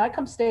 hey, can I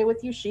come stay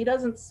with you? She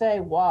doesn't say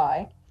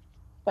why,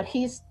 but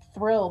he's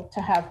thrilled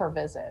to have her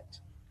visit.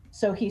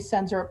 So he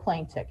sends her a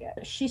plane ticket.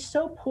 She's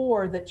so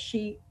poor that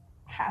she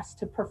has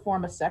to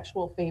perform a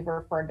sexual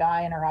favor for a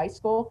guy in her high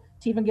school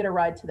to even get a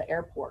ride to the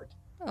airport.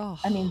 Oh.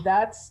 I mean,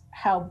 that's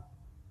how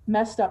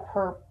messed up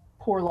her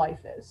poor life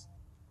is.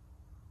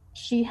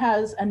 She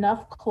has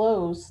enough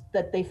clothes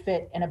that they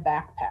fit in a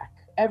backpack.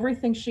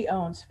 Everything she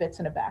owns fits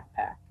in a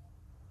backpack.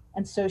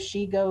 And so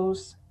she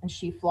goes and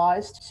she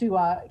flies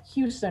to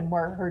Houston,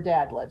 where her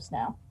dad lives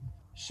now.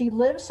 She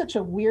lives such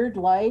a weird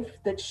life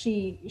that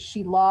she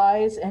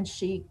lies, and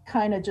she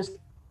kind of just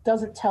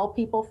doesn't tell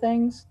people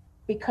things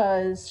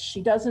because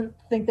she doesn't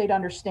think they'd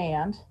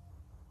understand,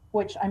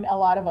 which a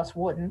lot of us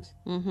wouldn't.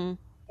 Mm-hmm.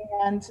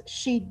 And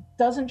she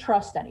doesn't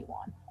trust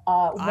anyone.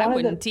 I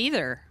wouldn't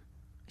either.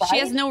 Right? She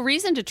has no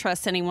reason to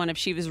trust anyone if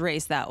she was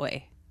raised that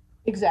way.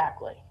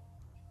 Exactly.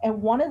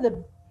 And one of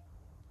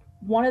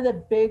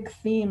the big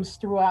themes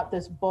throughout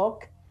this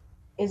book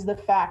is the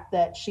fact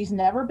that she's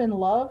never been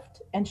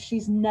loved, and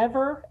she's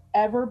never,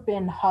 ever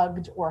been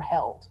hugged or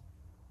held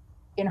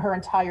in her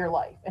entire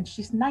life. And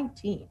she's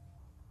 19.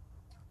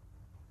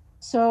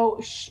 So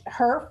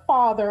her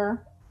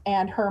father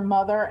and her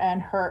mother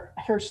and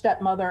her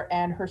stepmother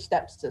and her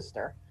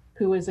stepsister,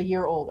 who is a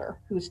year older,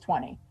 who's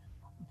 20,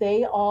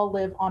 they all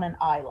live on an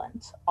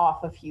island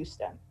off of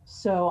Houston.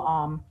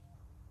 So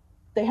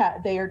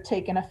they are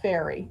taking a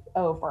ferry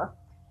over.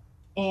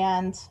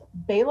 And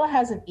Bela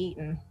hasn't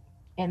eaten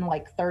in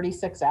like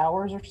 36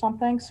 hours or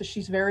something. So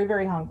she's very,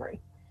 very hungry.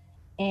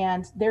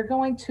 And they're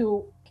going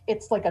to,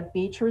 it's like a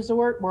beach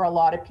resort where a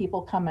lot of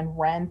people come and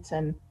rent.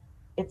 And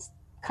it's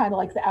kind of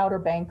like the Outer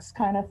Banks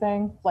kind of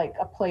thing, like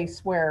a place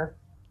where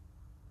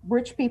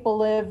rich people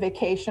live,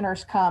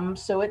 vacationers come.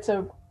 So it's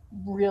a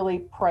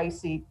really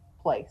pricey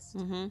place.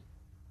 Mm-hmm.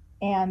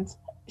 And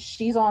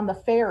she's on the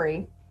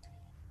ferry,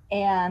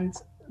 and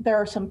there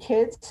are some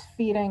kids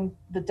feeding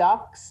the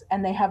ducks,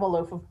 and they have a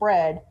loaf of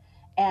bread,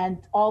 and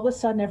all of a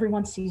sudden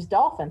everyone sees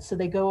dolphins. So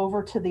they go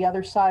over to the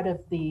other side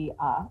of the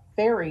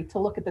ferry to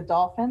look at the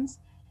dolphins,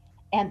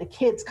 and the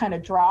kids kind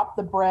of drop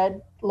the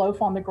bread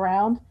loaf on the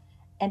ground,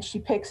 and she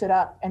picks it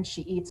up and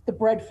she eats the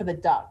bread for the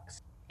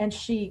ducks. And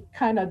she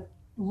kind of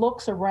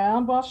looks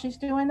around while she's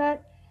doing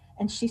that,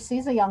 and she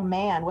sees a young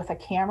man with a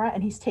camera,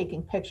 and he's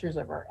taking pictures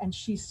of her, and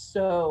she's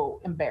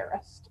so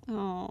embarrassed.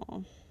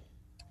 Oh.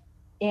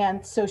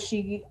 And so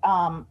she,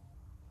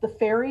 the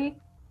ferry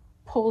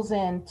pulls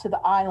in to the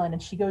island,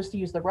 and she goes to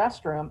use the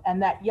restroom,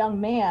 and that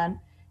young man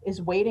is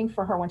waiting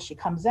for her when she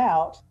comes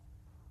out,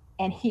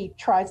 and he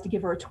tries to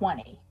give her a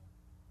 20.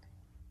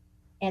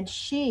 And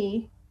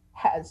she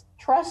has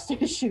trust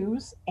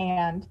issues,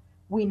 and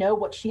we know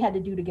what she had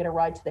to do to get a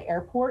ride to the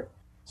airport.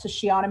 So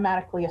she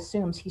automatically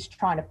assumes he's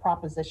trying to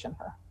proposition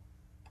her.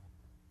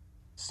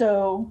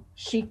 So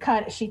she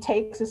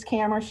takes his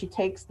camera, she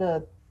takes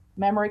the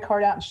memory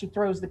card out, and she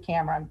throws the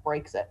camera and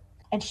breaks it.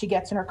 And she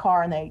gets in her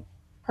car, and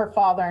her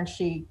father and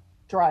she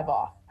drive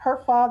off.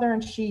 Her father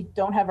and she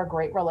don't have a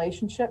great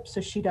relationship,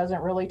 so she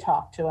doesn't really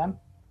talk to him.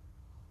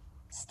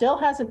 Still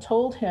hasn't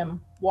told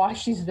him why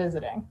she's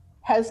visiting.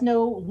 Has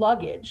no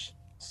luggage.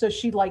 So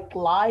she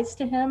lies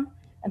to him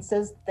and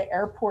says the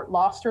airport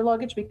lost her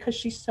luggage because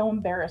she's so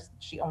embarrassed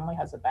that she only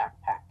has a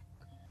backpack.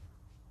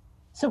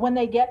 So when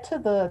they get to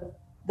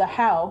the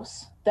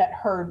house that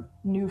her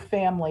new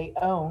family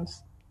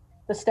owns,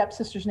 the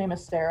stepsister's name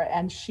is Sarah,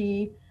 and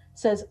she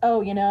says,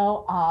 oh,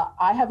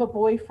 I have a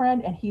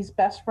boyfriend and he's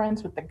best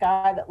friends with the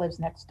guy that lives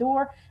next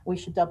door. We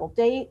should double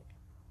date.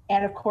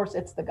 And of course,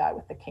 it's the guy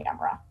with the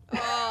camera.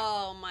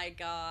 Oh my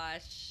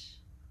gosh.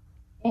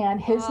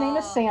 And his name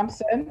is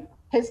Samson.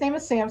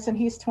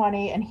 He's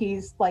 20 and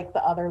he's like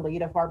the other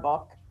lead of our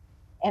book.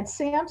 And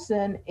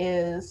Samson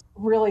is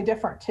really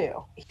different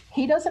too.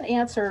 He doesn't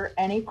answer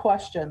any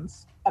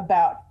questions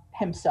about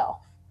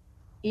himself,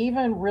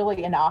 even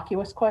really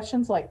innocuous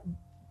questions like,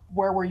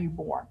 where were you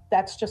born?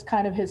 That's just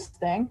kind of his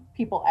thing.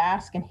 People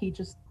ask and he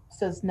just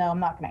says, no, I'm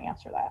not going to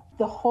answer that.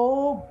 The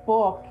whole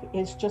book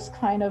is just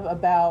kind of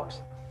about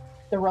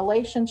the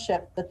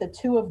relationship that the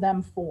two of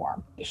them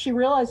form. She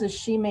realizes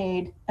she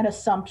made an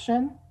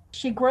assumption.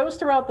 She grows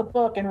throughout the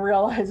book and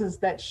realizes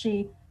that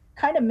she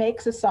kind of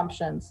makes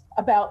assumptions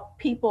about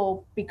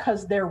people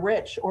because they're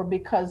rich or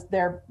because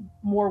they're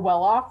more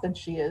well off than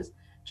she is,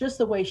 just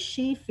the way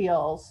she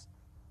feels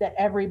that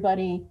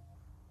everybody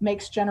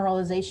makes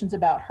generalizations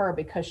about her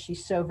because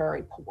she's so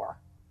very poor.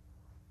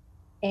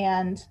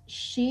 And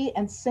she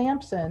and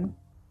Samson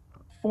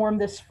form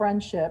this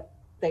friendship.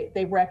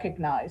 They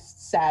recognize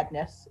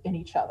sadness in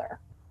each other.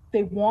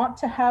 They want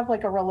to have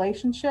like a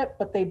relationship,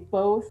 but they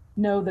both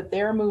know that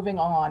they're moving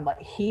on. Like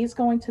he's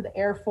going to the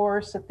Air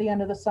Force at the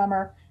end of the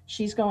summer.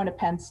 She's going to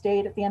Penn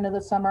State at the end of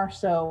the summer.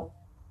 So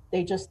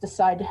they just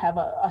decide to have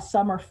a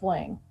summer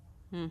fling.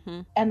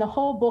 Mm-hmm. And the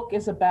whole book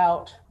is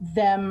about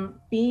them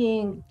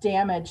being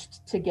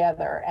damaged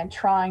together and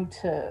trying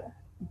to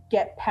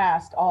get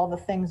past all the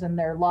things in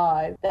their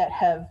lives that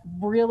have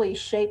really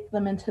shaped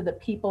them into the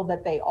people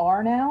that they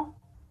are now,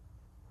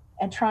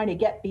 and trying to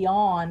get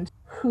beyond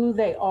who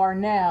they are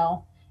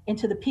now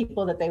into the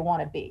people that they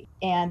want to be.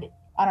 And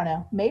I don't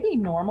know, maybe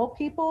normal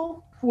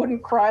people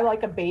wouldn't cry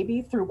like a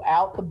baby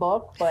throughout the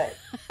book, but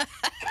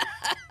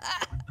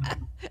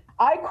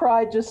I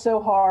cried just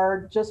so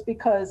hard just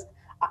because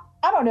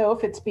I don't know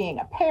if it's being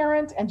a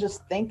parent and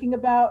just thinking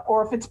about,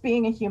 or if it's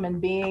being a human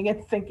being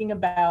and thinking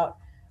about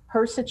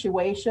her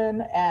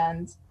situation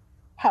and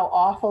how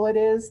awful it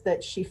is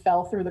that she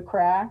fell through the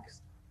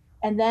cracks.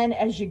 And then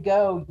as you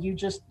go, you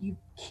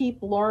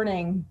keep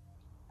learning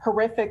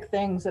horrific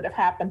things that have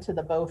happened to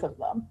the both of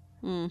them.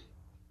 Mm.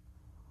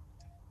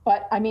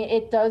 But I mean,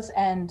 it does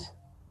end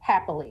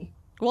happily.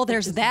 Well,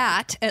 there's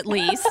that at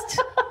least.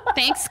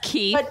 Thanks,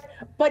 Keith.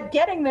 But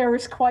getting there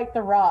is quite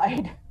the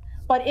ride.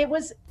 But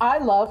I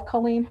love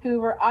Colleen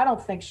Hoover. I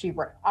don't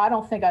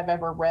think I've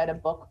ever read a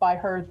book by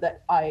her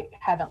that I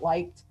haven't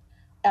liked.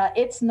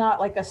 It's not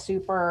like a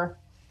super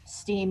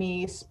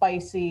steamy,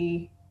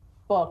 spicy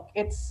book.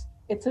 It's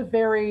a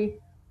very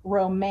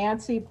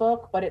romancy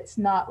book, but it's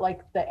not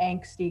like the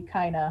angsty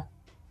kind of.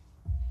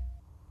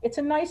 It's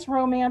a nice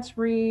romance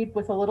read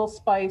with a little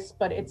spice,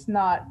 but it's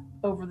not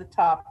over the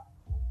top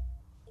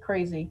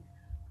crazy.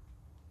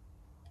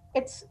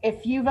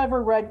 If you've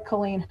ever read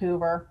Colleen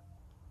Hoover,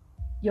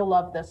 you'll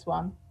love this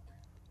one.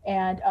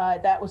 And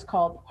that was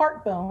called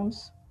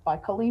Heartbones by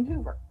Colleen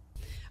Hoover.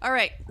 All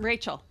right,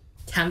 Rachel.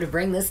 Time to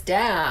bring this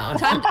down.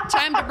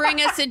 Time to bring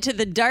us into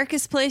the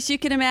darkest place you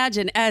can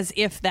imagine, as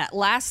if that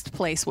last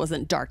place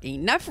wasn't dark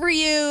enough for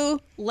you.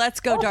 Let's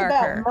go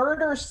darker. About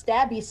murder,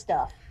 stabby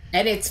stuff.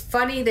 And it's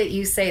funny that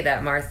you say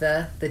that,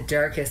 Martha, the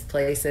darkest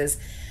places.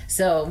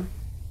 So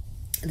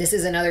this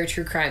is another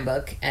true crime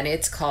book, and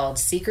it's called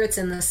Secrets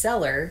in the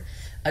Cellar,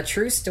 a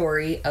true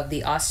story of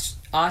the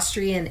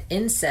Austrian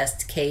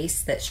incest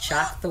case that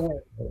shocked the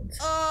world.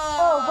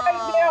 Oh,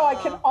 right now I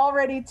can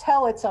already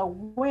tell it's a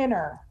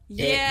winner.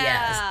 Yeah.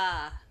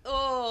 Yes.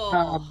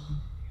 Oh.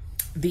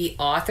 The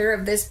author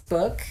of this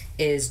book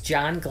is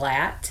John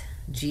Glatt,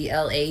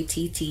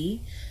 Glatt.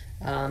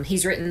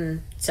 He's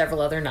written several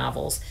other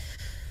novels.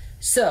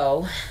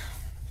 So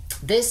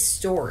this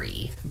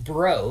story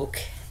broke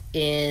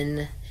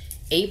in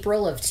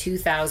April of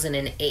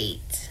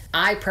 2008.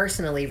 I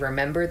personally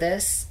remember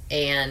this,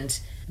 and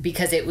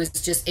because it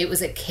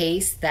was a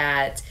case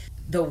that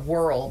the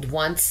world,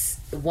 once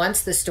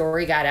the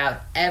story got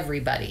out,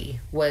 everybody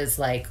was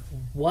like,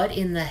 what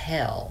in the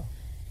hell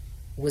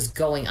was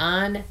going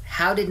on?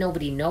 How did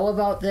nobody know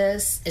about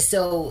this?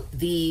 So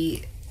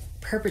the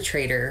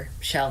perpetrator,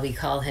 shall we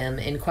call him,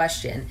 in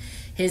question,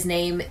 his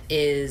name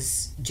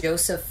is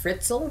Josef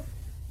Fritzl,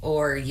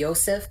 or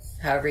Josef,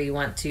 however you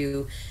want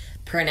to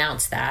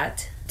pronounce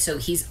that. So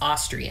he's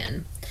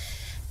Austrian.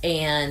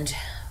 And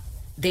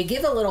they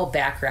give a little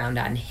background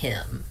on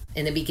him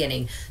in the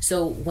beginning.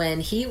 So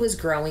when he was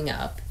growing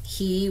up,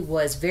 he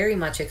was very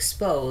much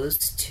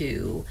exposed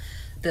to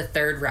the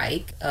Third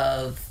Reich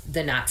of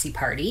the Nazi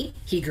Party.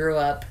 He grew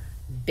up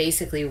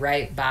basically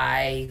right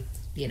by,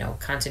 a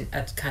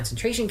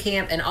concentration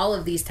camp and all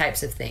of these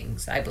types of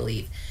things, I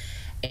believe.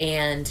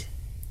 And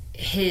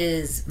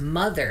his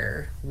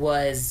mother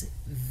was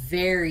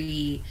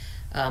very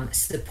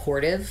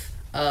supportive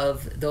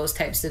of those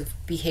types of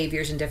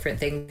behaviors and different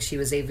things. She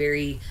was a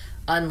very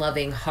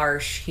unloving,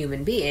 harsh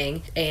human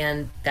being,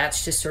 and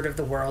that's just sort of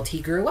the world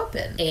he grew up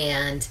in.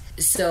 And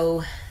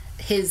so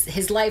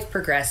his life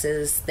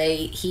progresses.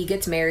 He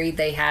gets married.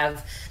 They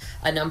have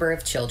a number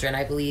of children,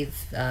 I believe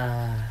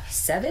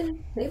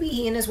 7, maybe,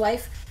 he and his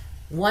wife.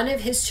 One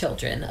of his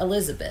children,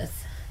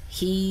 Elizabeth,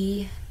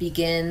 he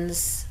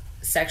begins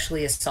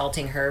sexually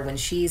assaulting her when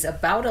she's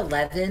about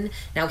 11.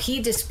 Now,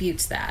 he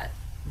disputes that,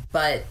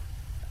 but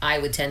I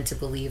would tend to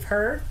believe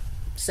her.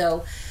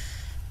 So,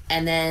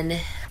 and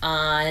then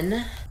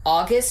on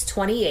August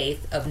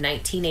 28th of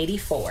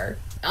 1984,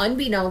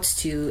 unbeknownst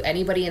to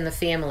anybody in the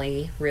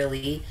family,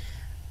 really,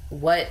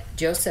 what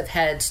Joseph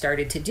had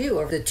started to do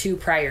over the 2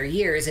 prior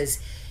years is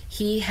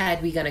he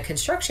had begun a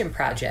construction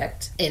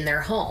project in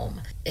their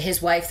home.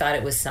 His wife thought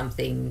it was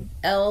something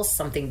else,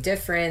 something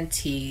different.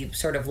 He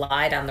sort of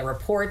lied on the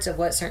reports of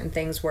what certain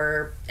things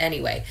were.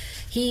 Anyway,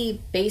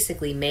 he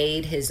basically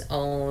made his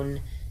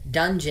own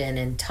dungeon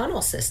and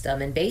tunnel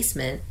system and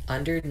basement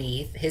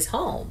underneath his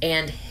home.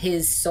 And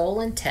his sole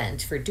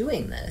intent for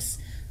doing this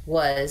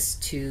was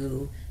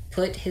to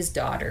put his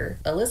daughter,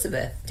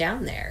 Elizabeth,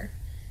 down there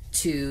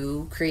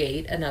to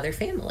create another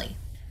family.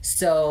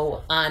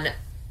 So on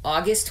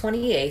August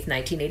 28th,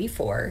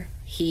 1984,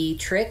 he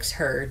tricks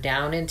her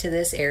down into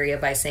this area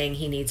by saying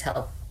he needs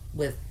help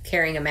with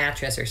carrying a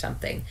mattress or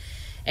something.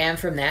 And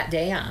from that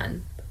day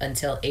on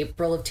until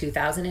April of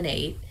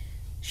 2008,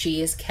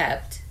 she is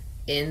kept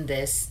in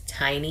this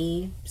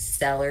tiny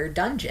cellar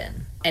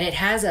dungeon. And it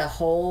has a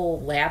whole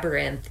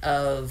labyrinth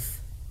of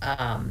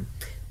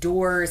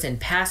doors and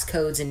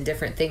passcodes and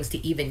different things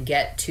to even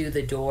get to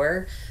the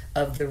door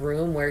of the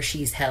room where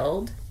she's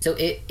held. So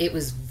it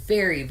was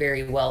very,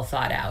 very well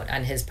thought out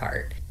on his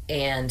part.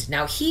 And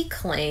now he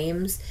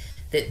claims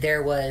that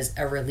there was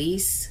a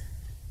release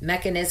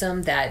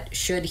mechanism that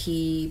should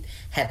he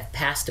have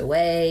passed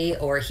away,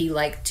 or he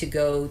liked to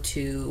go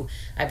to,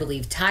 I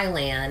believe,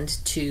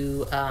 Thailand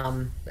to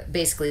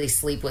basically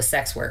sleep with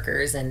sex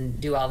workers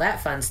and do all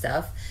that fun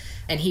stuff.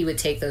 And he would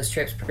take those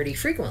trips pretty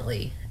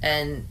frequently.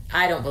 And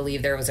I don't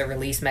believe there was a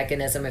release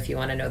mechanism, if you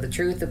want to know the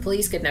truth. The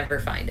police could never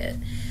find it.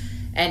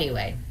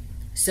 Anyway,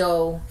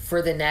 so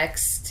for the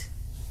next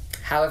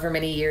however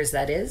many years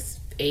that is,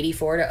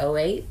 84 to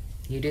 08,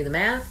 you do the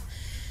math,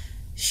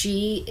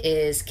 she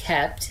is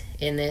kept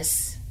in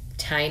this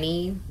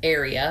tiny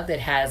area that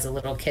has a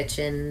little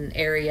kitchen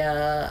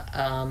area,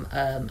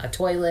 a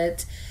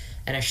toilet,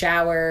 and a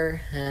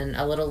shower, and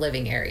a little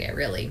living area,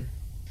 really.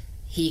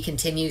 He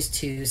continues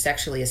to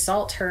sexually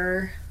assault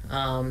her,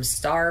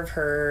 starve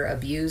her,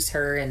 abuse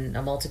her in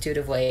a multitude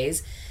of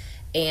ways.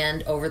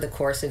 And over the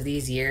course of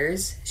these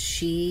years,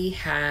 she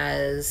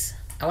has,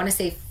 I want to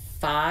say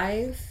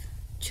 5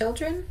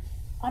 children.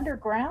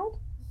 Underground?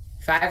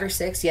 5 or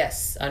 6,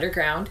 yes,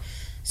 underground.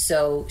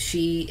 So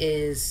she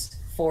is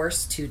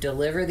forced to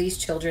deliver these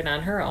children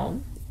on her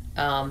own.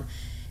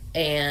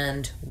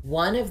 And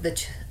one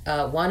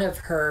of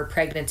her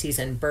pregnancies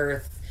and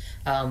birth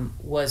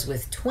was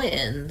with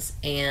twins,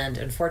 and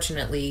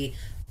unfortunately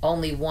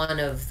only one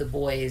of the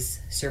boys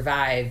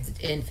survived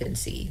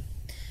infancy.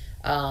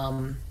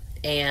 Again,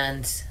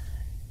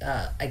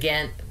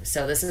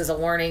 so this is a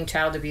warning,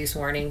 child abuse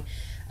warning.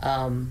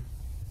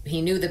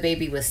 He knew the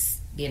baby was,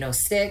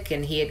 sick,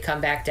 and he had come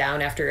back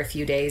down after a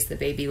few days. The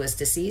baby was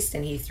deceased,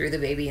 and he threw the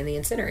baby in the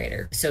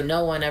incinerator. So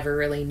no one ever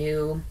really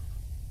knew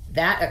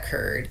that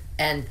occurred.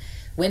 And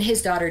when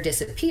his daughter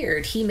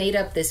disappeared, he made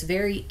up this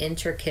very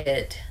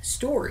intricate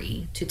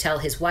story to tell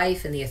his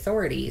wife and the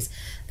authorities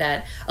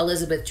that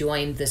Elizabeth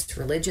joined this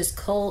religious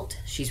cult.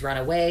 She's run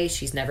away.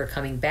 She's never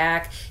coming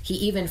back. He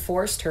even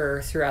forced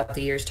her throughout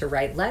the years to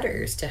write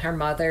letters to her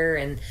mother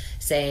and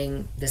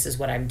saying, "This is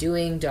what I'm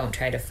doing. Don't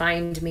try to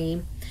find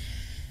me."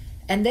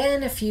 And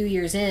then a few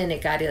years in,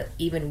 it got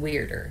even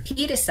weirder.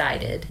 He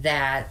decided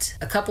that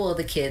a couple of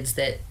the kids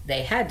that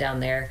they had down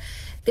there,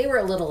 they were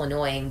a little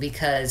annoying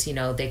because,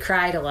 they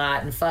cried a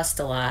lot and fussed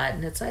a lot.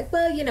 And it's like,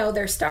 well,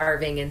 they're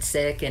starving and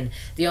sick. And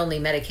the only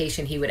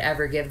medication he would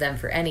ever give them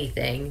for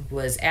anything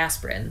was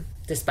aspirin,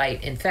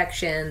 despite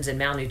infections and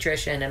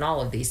malnutrition and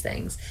all of these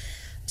things.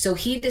 So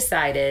he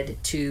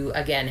decided to,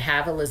 again,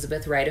 have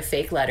Elizabeth write a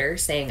fake letter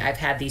saying, "I've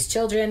had these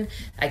children.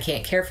 I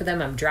can't care for them.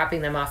 I'm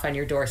dropping them off on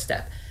your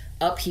doorstep."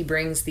 Up he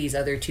brings these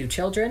other 2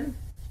 children.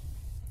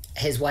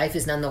 His wife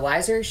is none the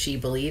wiser. She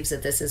believes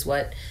that this is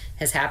what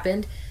has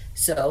happened.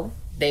 So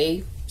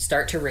they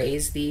start to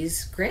raise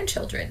these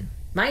grandchildren.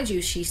 Mind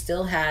you, she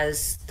still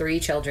has 3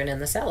 children in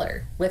the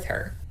cellar with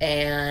her.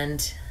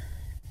 And,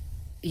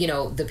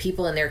 the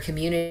people in their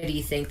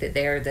community think that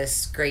they're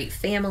this great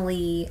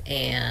family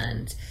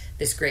and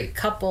this great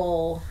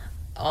couple,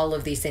 all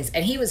of these things.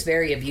 And he was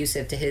very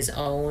abusive to his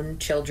own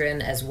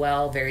children as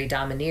well, very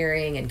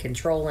domineering and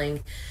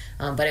controlling.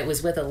 But it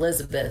was with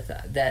Elizabeth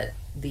that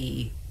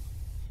the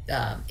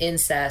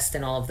incest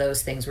and all of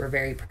those things were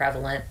very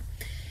prevalent.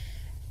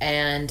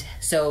 And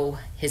so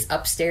his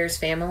upstairs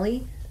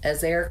family, as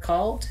they are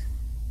called,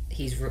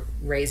 he's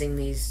raising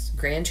these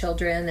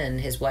grandchildren, and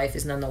his wife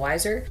is none the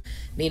wiser.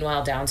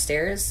 Meanwhile,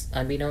 downstairs,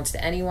 unbeknownst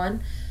to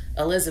anyone,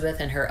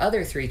 Elizabeth and her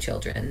other 3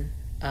 children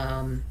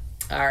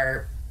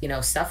are,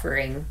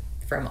 suffering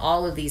from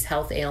all of these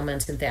health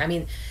ailments and things. I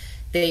mean,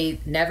 they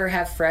never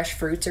have fresh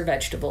fruits or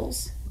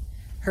vegetables.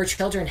 Her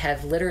children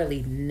have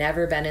literally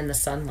never been in the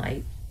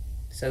sunlight.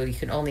 So you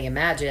can only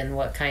imagine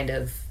what kind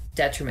of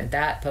detriment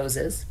that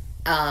poses.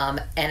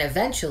 And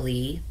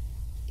eventually,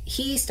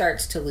 he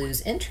starts to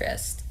lose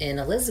interest in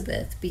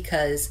Elizabeth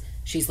because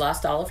she's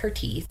lost all of her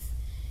teeth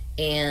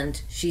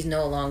and she's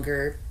no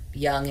longer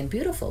young and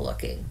beautiful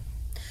looking.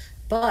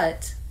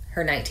 But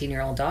her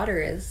 19-year-old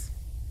daughter is.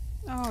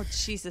 Oh,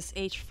 Jesus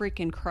H.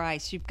 freaking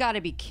Christ. You've got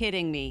to be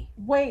kidding me.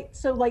 Wait,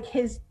 so like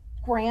his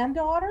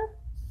granddaughter?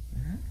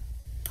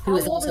 Who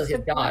is How old also is his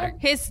the daughter.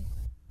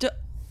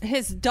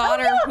 His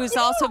daughter, yeah, who's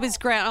yeah. also his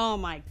grand. Oh,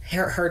 my.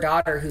 Her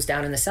daughter, who's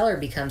down in the cellar,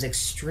 becomes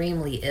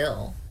extremely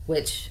ill,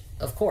 which,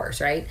 of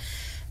course, right?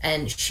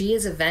 And she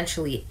is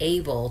eventually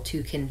able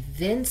to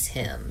convince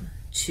him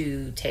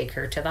to take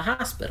her to the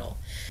hospital.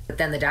 But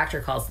then the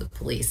doctor calls the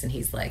police and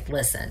he's like,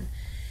 listen,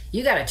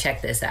 you got to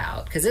check this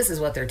out because this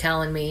is what they're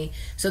telling me.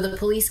 So the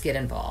police get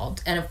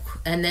involved and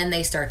then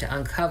they start to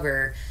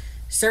uncover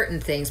certain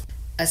things,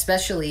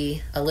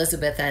 especially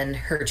Elizabeth and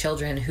her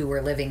children who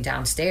were living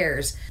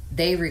downstairs.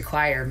 They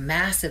require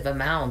massive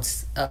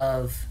amounts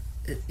of,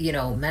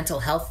 mental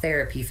health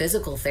therapy,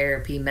 physical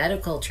therapy,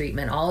 medical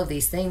treatment, all of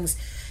these things,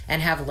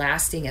 and have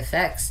lasting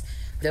effects.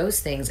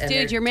 Those things. And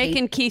Dude, you're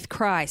making Keith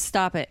cry.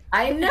 Stop it.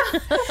 I know.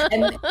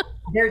 And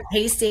they're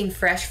tasting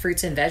fresh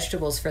fruits and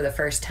vegetables for the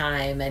first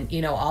time and,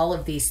 all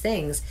of these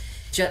things.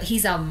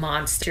 He's a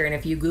monster. And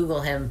if you Google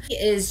him, he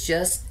is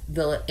just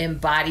the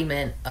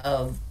embodiment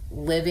of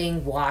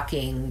living,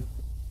 walking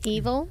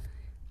Evil?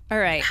 All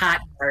right.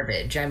 hot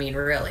garbage. I mean,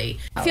 really.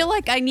 I feel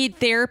like I need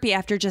therapy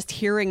after just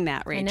hearing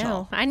that, I Rachel.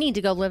 know. I need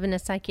to go live in a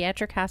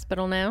psychiatric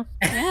hospital now.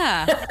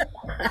 Yeah.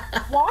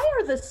 Why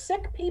are the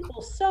sick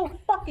people so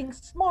fucking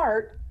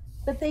smart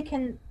that they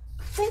can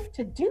think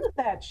to do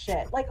that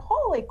shit? Like,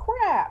 holy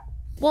crap.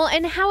 Well,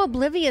 and how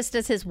oblivious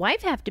does his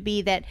wife have to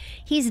be that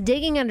he's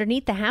digging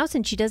underneath the house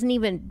and she doesn't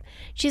even,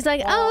 she's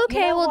like, Well, oh, okay,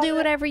 you know we'll what? do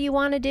whatever you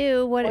want to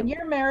do. When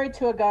you're married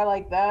to a guy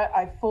like that,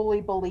 I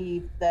fully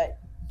believe that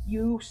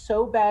you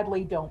so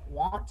badly don't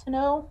want to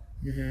know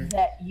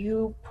that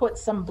you put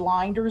some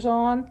blinders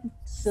on.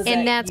 So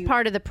And that's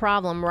part of the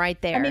problem right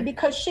there. I mean,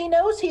 because she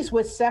knows he's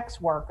with sex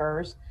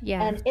workers.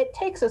 Yeah. And it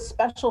takes a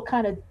special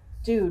kind of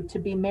dude to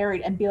be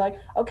married and be like,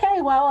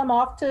 okay, well, I'm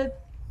off to.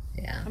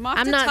 Yeah. I'm off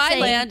I'm to not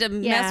saying- Thailand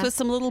and yeah. mess with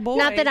some little boys.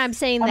 Not that I'm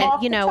saying I'm that,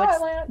 off to it's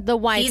Thailand. the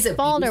wife's He's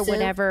fault or abusive.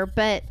 whatever,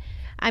 but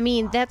I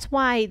mean, that's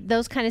why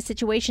those kind of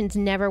situations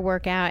never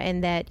work out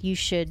and that you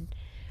should,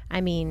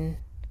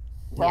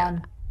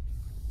 Run.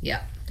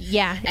 Yeah.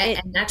 yeah,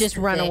 And that's just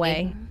the run thing.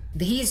 away.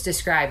 He's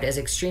described as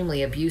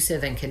extremely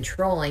abusive and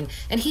controlling,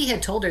 and he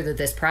had told her that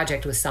this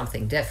project was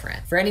something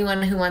different. For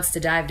anyone who wants to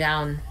dive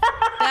down,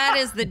 That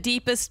is the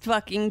deepest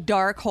fucking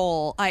dark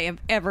hole I have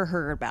ever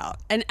heard about.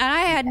 And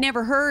I had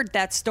never heard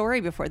that story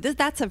before.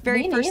 That's the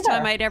very Me first neither.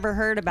 time I'd ever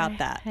heard about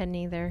that. Hadn't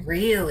either.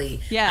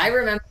 really, Yeah. I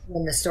remember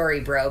when the story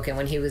broke and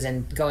when he was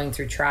going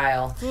through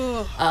trial.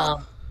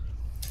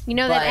 You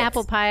know that But-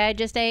 apple pie I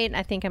just ate?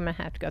 I think I'm going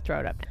to have to go throw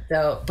it up.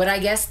 So, but I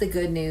guess the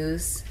good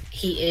news,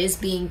 he is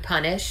being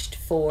punished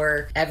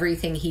for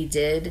everything he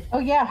did. Oh,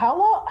 yeah. How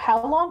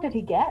long did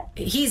he get?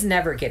 He's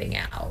never getting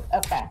out,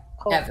 Okay.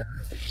 Cool. ever.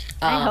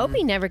 I hope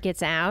he never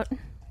gets out.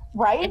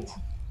 Right?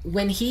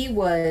 When he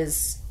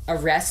was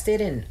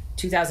arrested in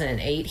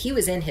 2008, he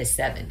was in his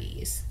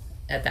 70s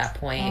at that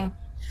point.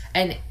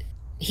 And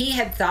he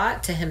had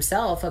thought to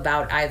himself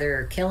about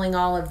either killing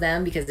all of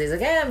them because he's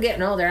like, I'm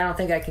getting older. I don't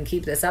think I can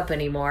keep this up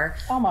anymore.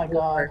 Oh, my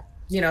God.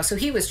 Or, so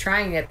he was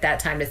trying at that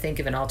time to think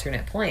of an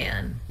alternate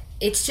plan.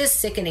 It's just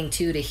sickening,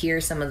 too, to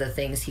hear some of the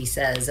things he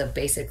says of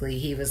basically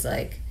he was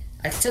like,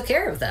 I took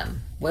care of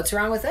them. What's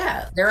wrong with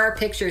that? There are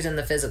pictures in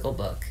the physical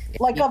book.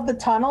 Like of the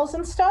tunnels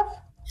and stuff?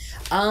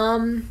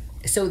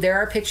 So there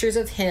are pictures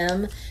of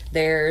him.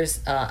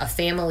 There's a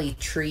family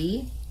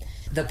tree.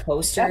 The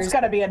posters. That's got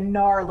to be a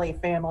gnarly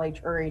family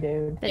tree,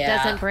 dude. That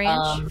Yeah, doesn't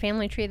branch.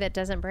 Family tree that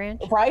doesn't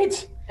branch.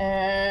 Right?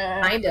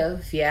 Kind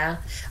of, yeah.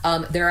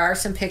 There are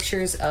some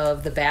pictures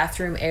of the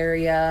bathroom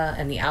area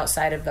and the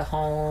outside of the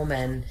home,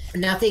 and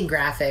nothing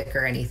graphic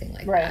or anything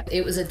like Right. that.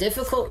 It was a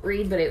difficult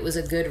read, but it was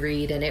a good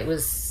read, and it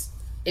was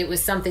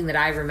something that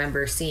I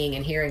remember seeing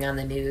and hearing on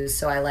the news.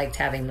 So I liked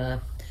having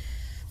the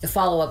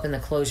follow up and the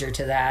closure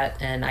to that,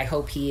 and I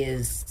hope he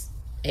is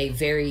a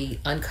very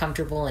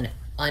uncomfortable and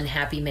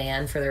unhappy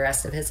man for the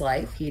rest of his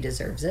life. He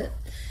deserves it.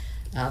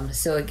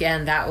 So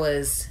again, that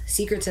was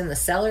Secrets in the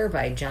Cellar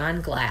by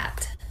John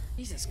Glatt.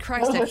 Jesus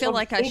Christ, Those I are feel some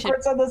like I should.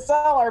 secrets in the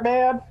cellar,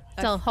 man.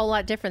 It's a whole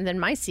lot different than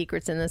my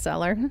secrets in the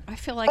cellar. I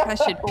feel like I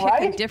should pick a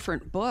Right?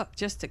 different book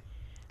just to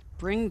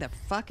bring the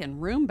fucking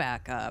room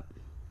back up.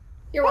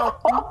 You're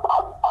welcome.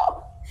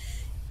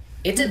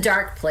 It's a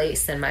dark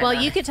place in my Well,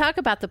 mind. you could talk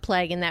about the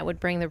plague, and that would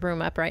bring the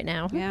room up right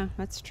now. Yeah,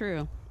 that's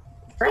true.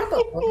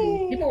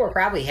 Probably. People were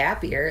probably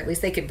happier. At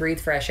least they could breathe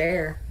fresh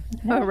air.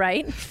 All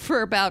right.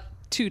 For about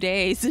 2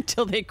 days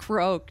until they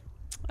croaked.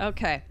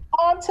 Okay.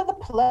 On to the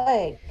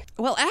plague.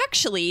 Well,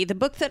 actually, the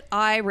book that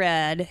I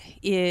read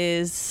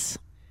is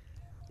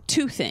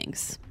two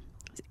things.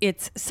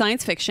 It's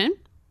science fiction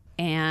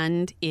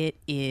and it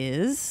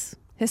is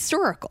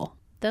historical.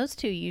 Those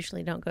two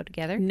usually don't go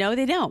together. No,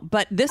 they don't.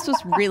 But this was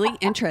really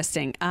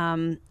interesting.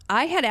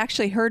 I had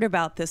actually heard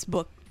about this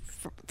book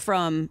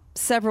from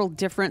several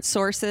different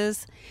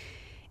sources,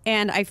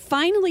 and I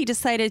finally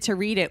decided to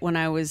read it when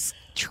I was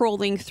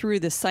trolling through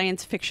the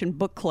Science Fiction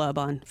Book Club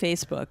on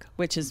Facebook,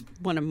 which is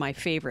one of my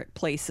favorite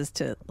places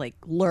to like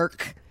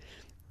lurk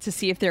to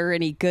see if there are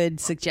any good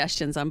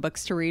suggestions on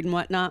books to read and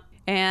whatnot.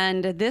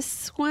 And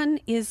this one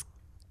is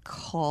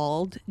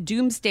called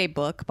Doomsday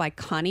Book by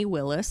Connie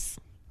Willis.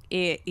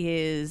 It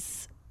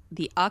is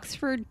the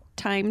Oxford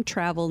Time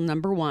Travel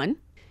 #1,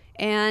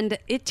 and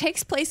it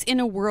takes place in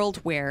a world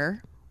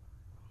where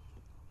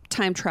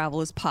time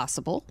travel is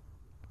possible,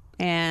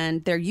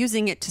 and they're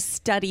using it to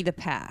study the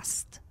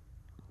past.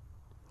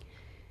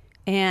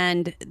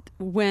 And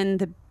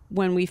when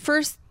we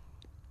first,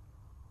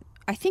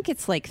 I think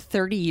it's like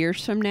 30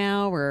 years from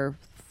now or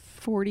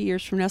 40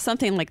 years from now,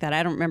 something like that.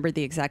 I don't remember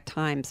the exact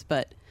times,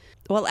 but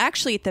well,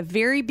 actually at the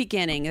very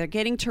beginning, they're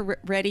getting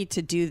ready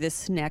to do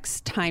this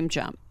next time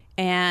jump.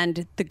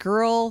 And the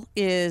girl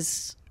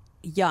is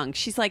young.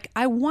 She's like,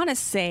 I want to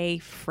say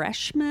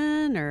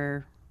freshman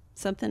or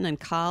something in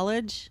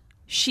college.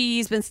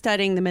 She's been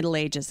studying the Middle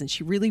Ages and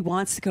she really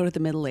wants to go to the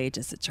Middle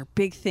Ages. It's her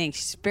big thing.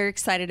 She's very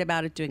excited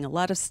about it, doing a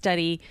lot of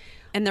study.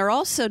 And they're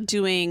also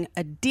doing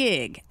a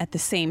dig at the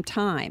same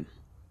time.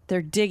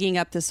 They're digging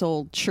up this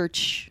old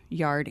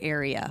churchyard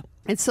area.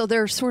 And so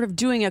they're sort of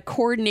doing a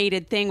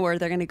coordinated thing where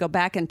they're going to go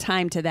back in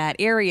time to that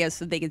area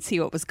so they can see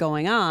what was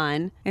going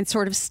on and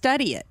sort of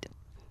study it.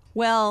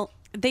 Well,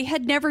 they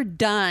had never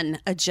done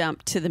a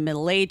jump to the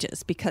Middle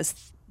Ages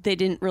because they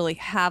didn't really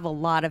have a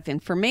lot of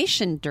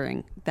information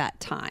during that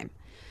time.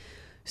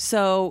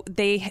 So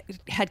they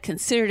had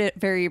considered it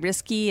very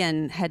risky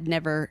and had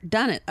never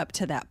done it up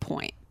to that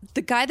point.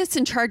 The guy that's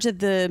in charge of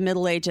the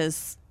Middle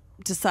Ages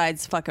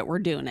decides, fuck it, we're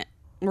doing it.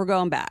 We're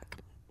going back.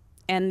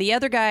 And the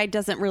other guy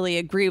doesn't really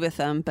agree with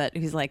them, but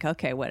he's like,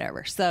 okay,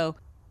 whatever. So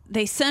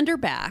they send her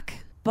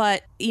back,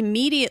 but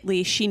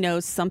immediately she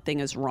knows something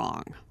is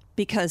wrong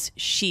because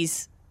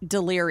she's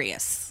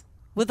delirious.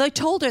 Well, they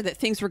told her that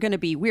things were going to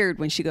be weird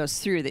when she goes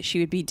through, that she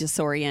would be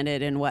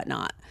disoriented and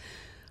whatnot.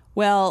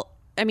 Well,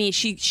 I mean,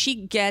 she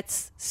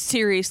gets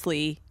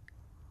seriously,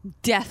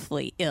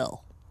 deathly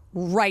ill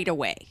right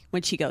away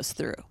when she goes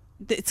through.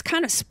 It's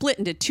kind of split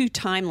into two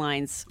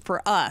timelines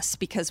for us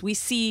because we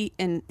see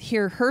and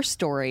hear her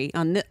story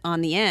on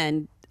the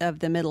end of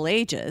the Middle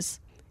Ages,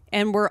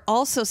 and we're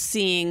also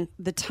seeing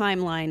the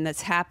timeline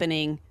that's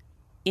happening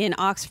in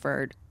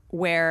Oxford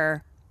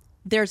where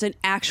there's an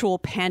actual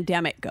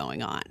pandemic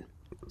going on.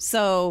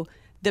 So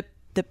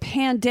the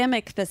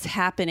pandemic that's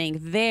happening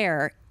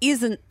there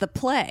isn't the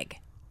plague.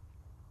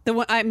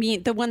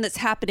 The one that's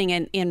happening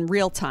in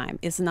real time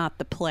is not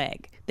the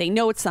plague. They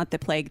know it's not the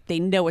plague. They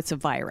know it's a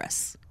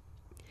virus.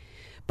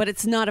 But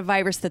it's not a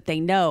virus that they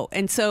know.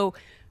 And so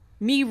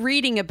me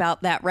reading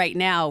about that right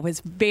now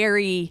was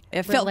very...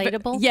 It felt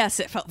relatable? Yes,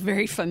 it felt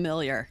very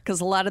familiar because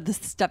a lot of the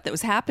stuff that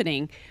was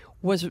happening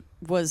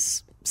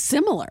was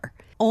similar.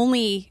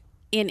 Only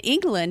in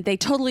England, they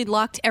totally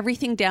locked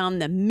everything down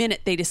the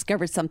minute they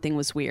discovered something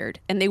was weird.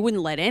 And they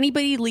wouldn't let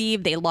anybody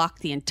leave. They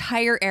locked the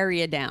entire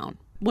area down.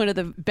 One of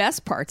the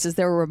best parts is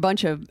there were a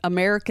bunch of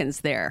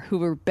Americans there who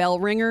were bell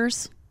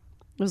ringers.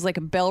 It was like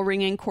a bell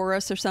ringing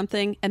chorus or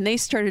something. And they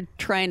started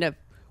trying to,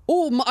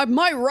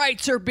 my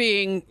rights are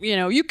being,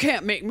 you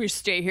can't make me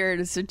stay here.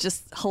 It's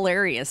just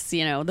hilarious.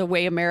 The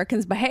way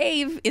Americans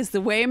behave is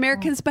the way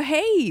Americans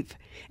behave.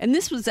 And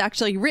this was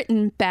actually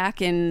written back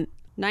in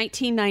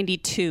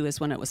 1992 is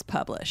when it was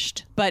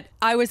published. But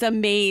I was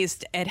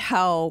amazed at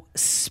how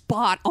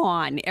spot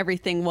on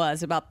everything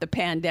was about the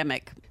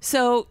pandemic.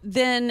 So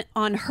then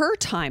on her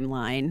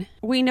timeline,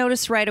 we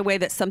noticed right away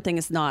that something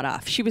is not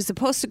off. She was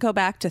supposed to go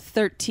back to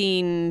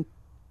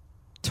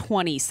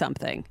 1320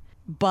 something,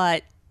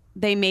 but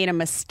they made a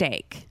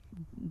mistake.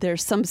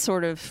 There's some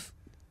sort of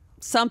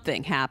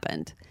something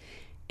happened.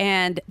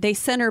 And they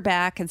sent her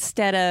back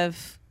instead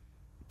of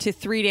to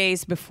 3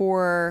 days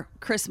before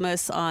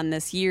Christmas on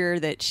this year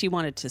that she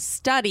wanted to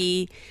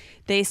study.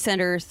 They sent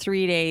her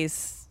 3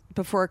 days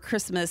before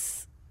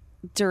Christmas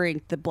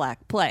during the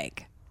Black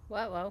Plague.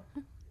 Whoa.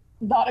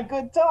 Not a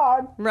good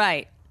time.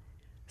 Right.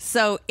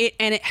 So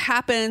it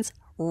happens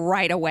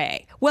right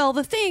away. Well,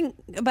 the thing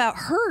about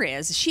her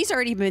is she's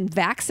already been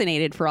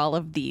vaccinated for all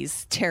of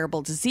these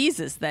terrible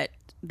diseases that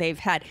they've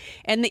had.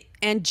 And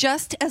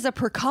just as a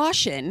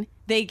precaution,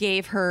 they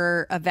gave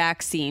her a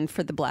vaccine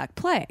for the Black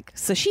Plague.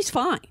 So she's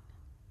fine.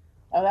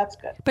 Oh, that's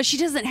good. But she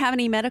doesn't have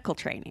any medical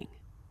training.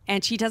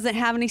 And she doesn't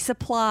have any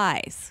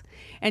supplies.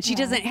 And she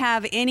doesn't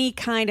have any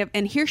kind of...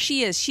 And here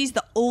she is. She's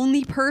the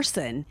only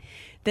person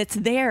that's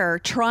there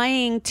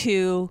trying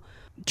to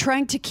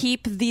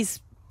keep these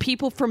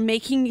people from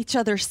making each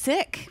other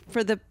sick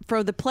for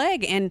the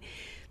plague. And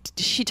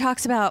she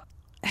talks about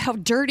how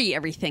dirty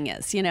everything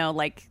is,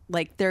 like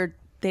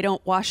they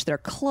don't wash their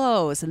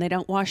clothes and they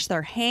don't wash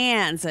their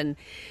hands. And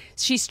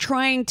she's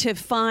trying to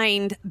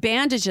find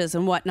bandages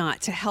and whatnot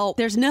to help.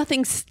 There's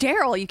nothing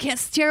sterile. You can't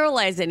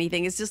sterilize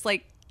anything. It's just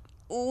like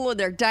oh,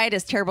 their diet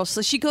is terrible.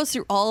 So she goes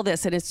through all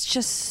this, and it's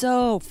just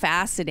so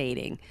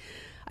fascinating.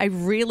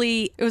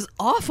 It was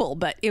awful,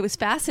 but it was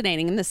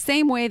fascinating. In the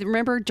same way,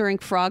 remember during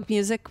frog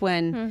music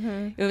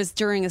when it was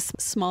during a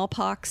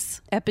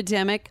smallpox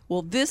epidemic?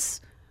 Well,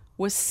 this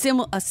was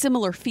a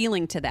similar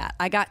feeling to that.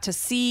 I got to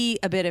see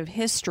a bit of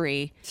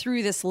history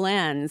through this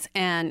lens,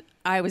 and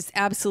I was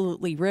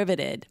absolutely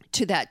riveted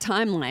to that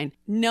timeline,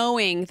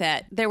 knowing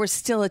that there was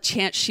still a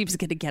chance she was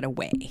going to get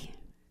away.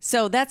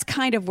 So that's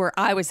kind of where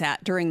I was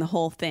at during the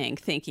whole thing,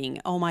 thinking,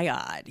 oh my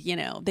God,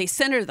 they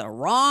sent her the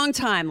wrong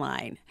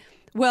timeline.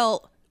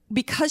 Well,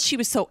 because she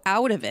was so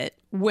out of it,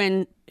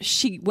 when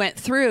she went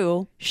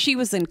through, she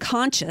was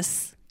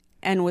unconscious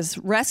and was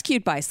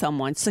rescued by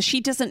someone. So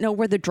she doesn't know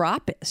where the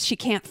drop is. She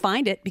can't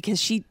find it because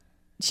she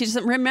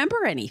doesn't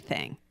remember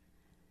anything.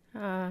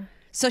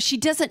 So she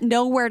doesn't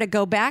know where to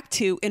go back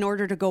to in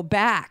order to go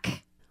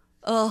back.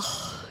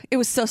 Oh, it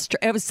was such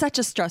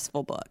a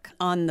stressful book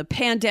on the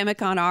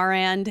pandemic on our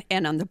end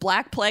and on the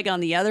Black Plague on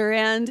the other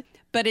end.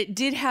 But it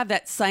did have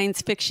that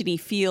science fiction-y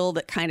feel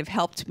that kind of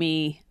helped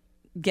me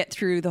get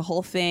through the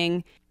whole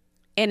thing.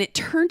 And it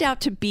turned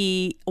out to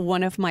be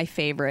one of my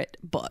favorite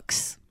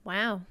books.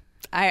 Wow.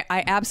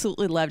 I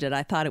absolutely loved it.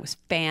 I thought it was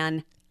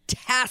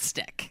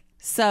fantastic.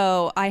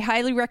 So I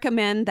highly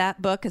recommend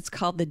that book. It's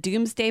called The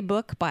Doomsday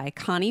Book by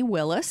Connie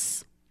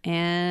Willis.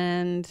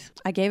 And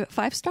I gave it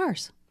 5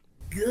 stars.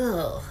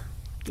 Ugh.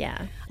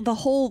 Yeah.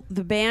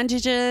 The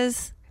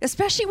bandages,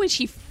 especially when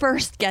she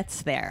first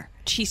gets there.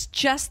 She's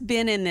just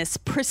been in this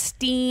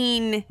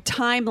pristine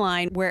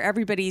timeline where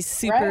everybody's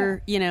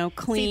super,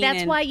 clean. See,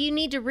 that's why you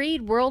need to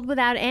read World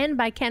Without End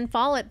by Ken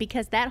Follett,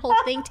 because that whole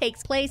thing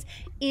takes place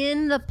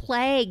in the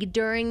plague,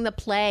 during the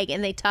plague,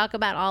 and they talk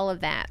about all of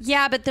that.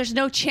 Yeah, but there's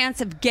no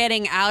chance of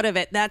getting out of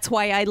it. That's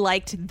why I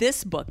liked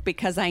this book,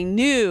 because I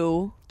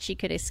knew she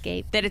could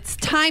escape. That it's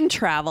time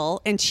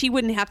travel, and she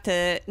wouldn't have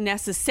to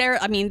necessarily.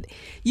 I mean,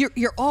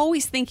 you're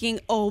always thinking,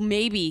 oh,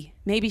 maybe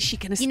she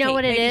can escape. You know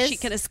what it is? She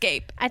can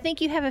escape. I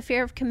think you have a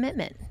fear of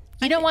commitment.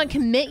 You don't want to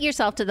commit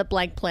yourself to the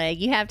Black Plague.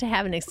 You have to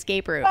have an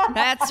escape route.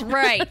 That's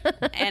right.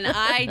 And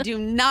I do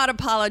not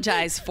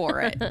apologize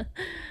for it.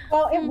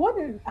 Well, it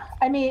wouldn't.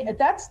 I mean,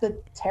 that's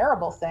the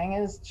terrible thing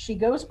is she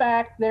goes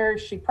back there.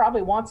 She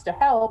probably wants to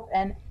help.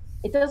 And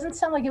it doesn't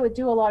sound like it would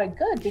do a lot of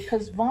good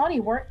because, Vonnie,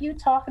 weren't you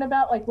talking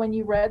about, like, when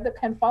you read the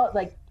Ken Follett,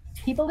 like,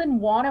 people didn't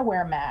want to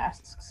wear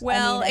masks.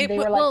 Well,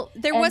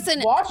 there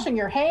wasn't washing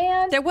your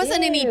hands. There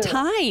wasn't any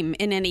time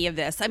in any of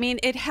this. I mean,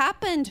 it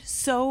happened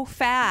so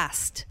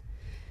fast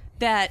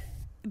that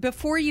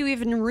before you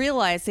even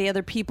realize the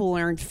other people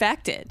were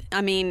infected.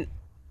 I mean,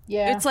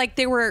 yeah, it's like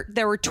there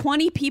were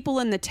 20 people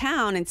in the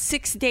town, and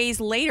 6 days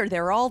later,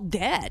 they're all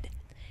dead.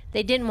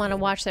 They didn't want to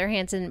wash their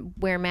hands and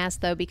wear masks,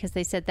 though, because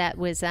they said that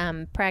was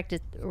practice.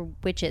 Or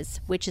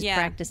witches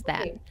practiced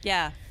that.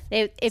 Yeah.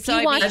 If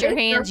you washed your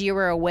hands, you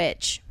were a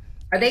witch.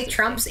 Are they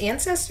Trump's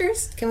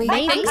ancestors? Can we?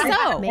 I think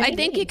so. Maybe. I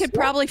think you could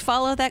probably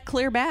follow that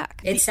clear back.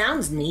 It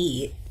sounds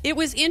neat. It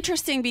was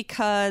interesting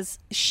because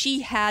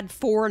she had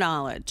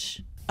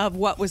foreknowledge of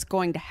what was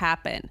going to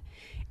happen,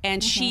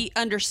 and she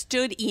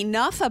understood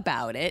enough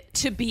about it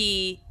to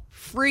be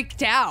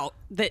freaked out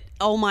that,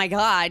 oh my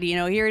God,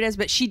 here it is.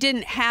 But she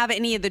didn't have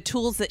any of the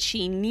tools that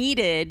she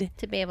needed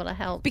to be able to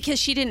help because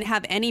she didn't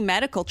have any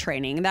medical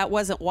training. That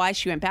wasn't why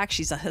she went back.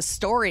 She's a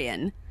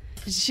historian.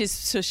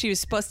 So she was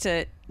supposed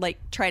to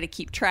try to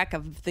keep track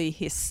of the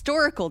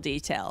historical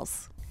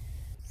details.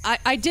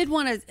 I did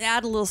want to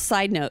add a little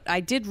side note.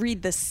 I did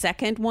read the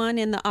second one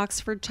in the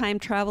Oxford Time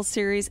Travel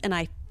series, and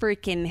I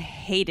freaking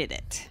hated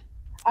it.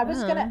 I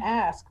was going to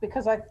ask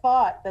because I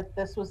thought that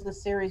this was the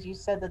series. You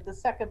said that the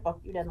second book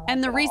you didn't like.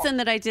 And the reason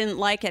that I didn't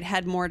like it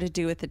had more to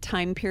do with the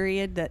time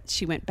period that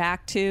she went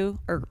back to,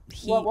 or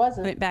what was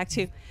it? Went back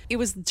to. It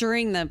was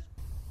during the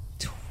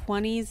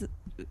 20s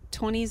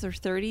or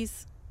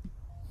 30s.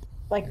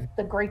 Like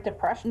the Great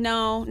Depression?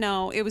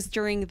 No, it was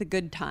during the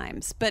good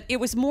times. But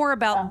it was more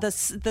about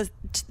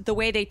the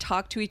way they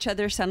talked to each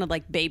other sounded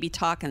like baby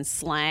talk and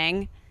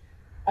slang.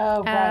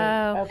 Oh,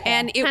 right. Okay.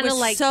 And it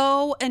was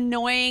so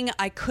annoying.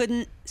 I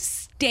couldn't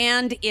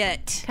stand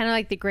it. Kind of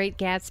like The Great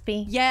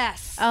Gatsby.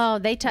 Yes. Oh,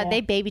 they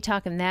baby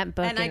talk in that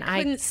book, and I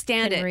couldn't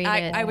stand it.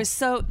 I was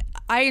so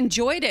I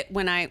enjoyed it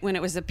when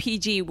it was a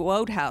PG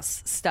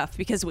Wodehouse stuff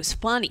because it was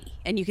funny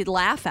and you could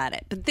laugh at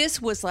it. But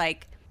this was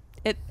like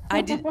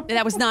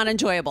that was not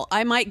enjoyable.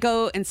 I might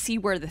go and see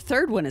where the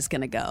third one is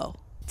going to go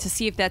to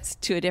see if that's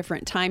to a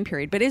different time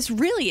period. But it's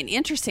really an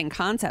interesting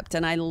concept,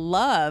 and I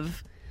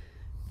love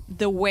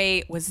the way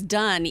it was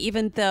done,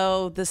 even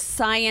though the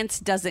science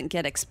doesn't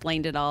get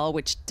explained at all,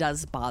 which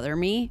does bother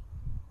me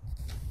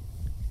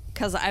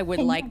because I would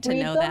like to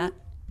know that.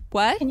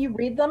 What? Can you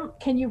read them?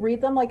 Can you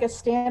read them like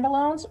as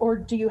standalones, or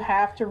do you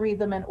have to read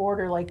them in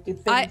order? Like, do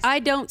things I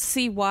don't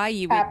see why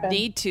you would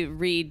need to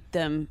read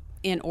them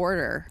in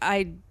order.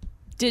 I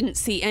didn't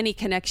see any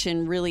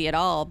connection really at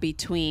all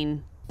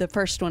between the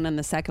first one and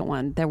the second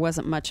one. There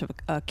wasn't much of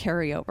a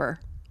carryover.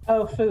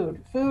 Oh,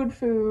 food. I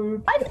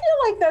feel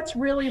like that's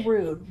really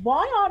rude.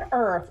 Why on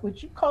earth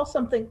would you call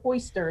something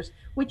oysters,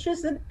 which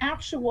is an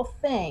actual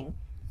thing,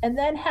 and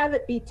then have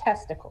it be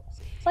testicles?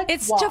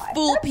 It's why? to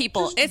fool That's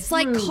people. just It's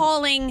like rude.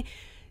 calling.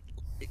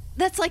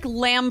 That's like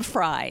lamb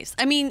fries.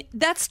 I mean,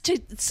 that's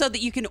so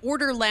that you can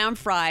order lamb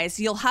fries.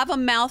 You'll have a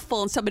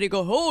mouthful and somebody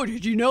go, "Oh,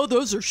 did you know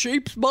those are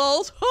sheep's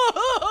balls?"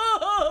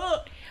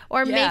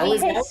 Or Yeah. maybe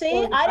Okay,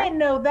 see, I didn't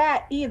know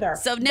that either.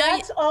 So now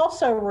that's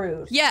also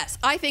rude. Yes,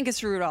 I think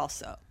it's rude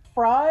also.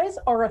 Fries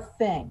are a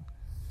thing.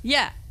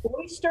 Yeah.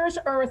 Oysters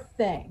are a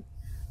thing.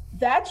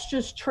 That's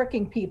just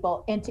tricking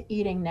people into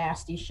eating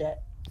nasty shit.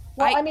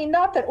 Well, I mean,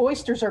 not that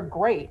oysters are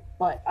great,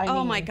 but I mean,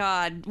 Oh my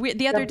God.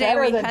 The other they're day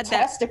better we than had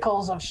that.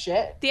 testicles of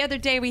shit. The other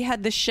day we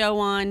had the show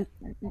on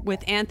with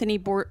not Anthony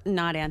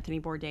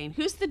Bourdain.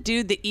 Who's the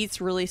dude that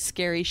eats really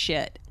scary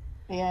shit?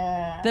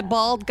 Yeah, The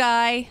bald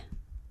guy.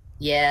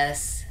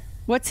 Yes.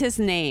 What's his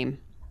name?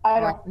 I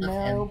don't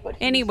know, but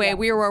he's Anyway, young.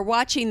 we were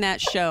watching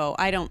that show.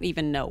 I don't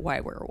even know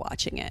why we were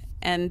watching it.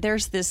 And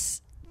there's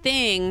this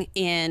thing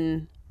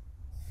in,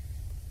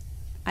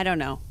 I don't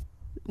know,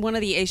 one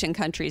of the Asian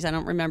countries. I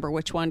don't remember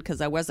which one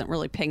because I wasn't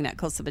really paying that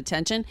close of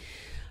attention.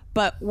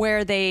 But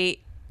where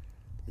they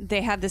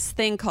have this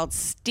thing called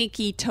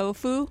stinky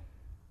tofu.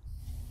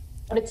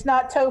 But it's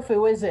not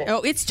tofu, is it?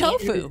 Oh, it's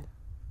tofu.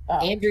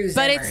 Andrew Zimmern.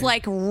 But it's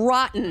like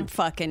rotten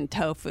fucking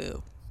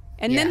tofu.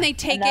 And then Yeah. they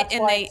take And it that's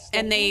and why they it's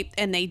and they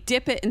and they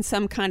dip it in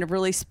some kind of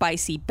really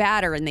spicy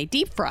batter and they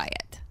deep fry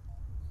it.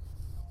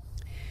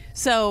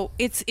 So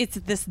it's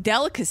this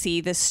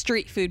delicacy, this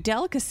street food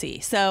delicacy.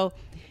 So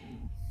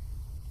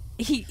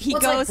he Well,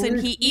 it's goes like and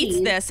blue he eats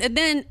cheese. this and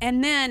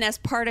then as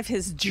part of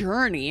his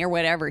journey or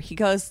whatever, he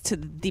goes to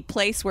the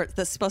place where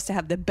it's supposed to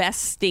have the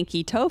best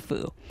stinky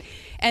tofu.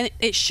 And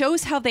it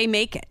shows how they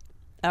make it.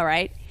 All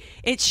right.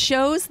 It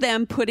shows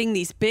them putting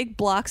these big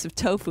blocks of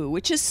tofu,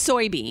 which is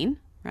soybean,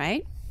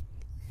 right?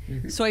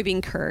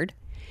 Soybean curd,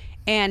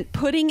 and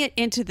putting it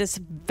into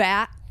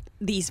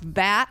these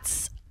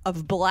vats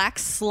of black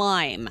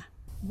slime.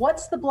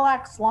 What's the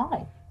black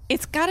slime?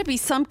 It's got to be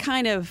some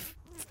kind of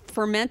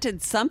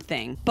fermented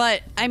something.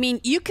 But I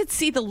mean, you could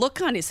see the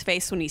look on his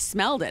face when he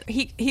smelled it.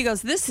 He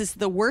goes, "This is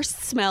the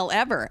worst smell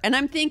ever." And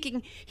I'm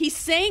thinking, he's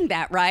saying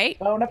that, right?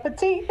 Bon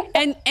appetit.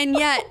 And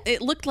yet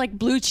it looked like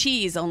blue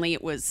cheese, only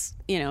it was,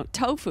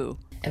 tofu.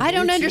 And I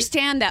don't blue cheese-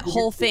 understand that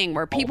whole thing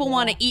where people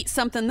want to eat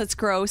something that's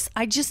gross.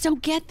 I just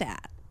don't get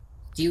that.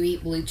 Do you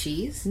eat blue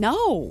cheese?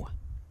 No.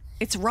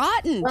 It's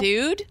rotten,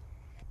 dude.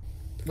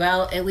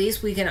 Well, at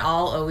least we can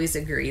all always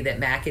agree that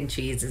mac and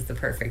cheese is the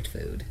perfect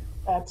food.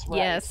 That's right.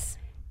 yes.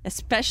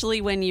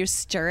 Especially when you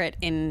stir it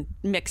in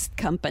mixed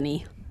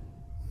company.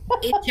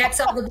 It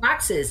checks all the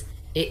boxes.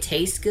 It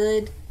tastes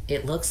good.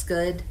 It looks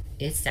good.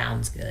 It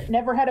sounds good.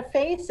 Never had a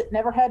face. It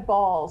never had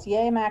balls.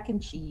 Yay, mac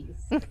and cheese.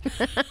 I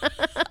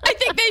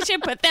think they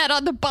should put that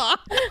on the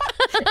box.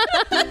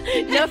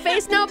 No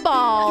face, no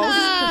balls.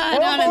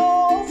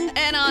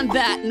 And on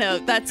that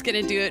note, that's going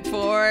to do it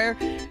for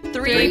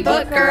Three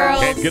Book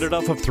Girls. Can't get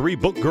enough of 3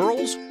 Book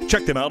Girls?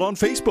 Check them out on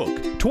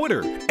Facebook,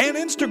 Twitter, and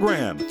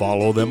Instagram.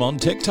 Follow them on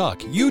TikTok,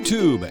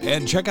 YouTube,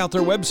 and check out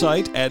their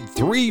website at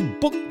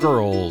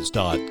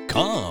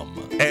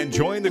 3bookgirls.com. And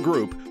join the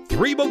group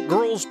 3 Book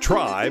Girls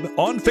Tribe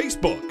on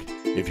Facebook.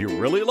 If you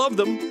really love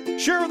them,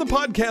 share the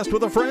podcast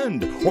with a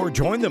friend or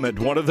join them at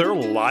one of their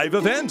live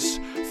events.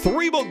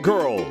 3 Book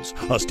Girls,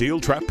 a Steel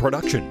Trap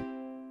production.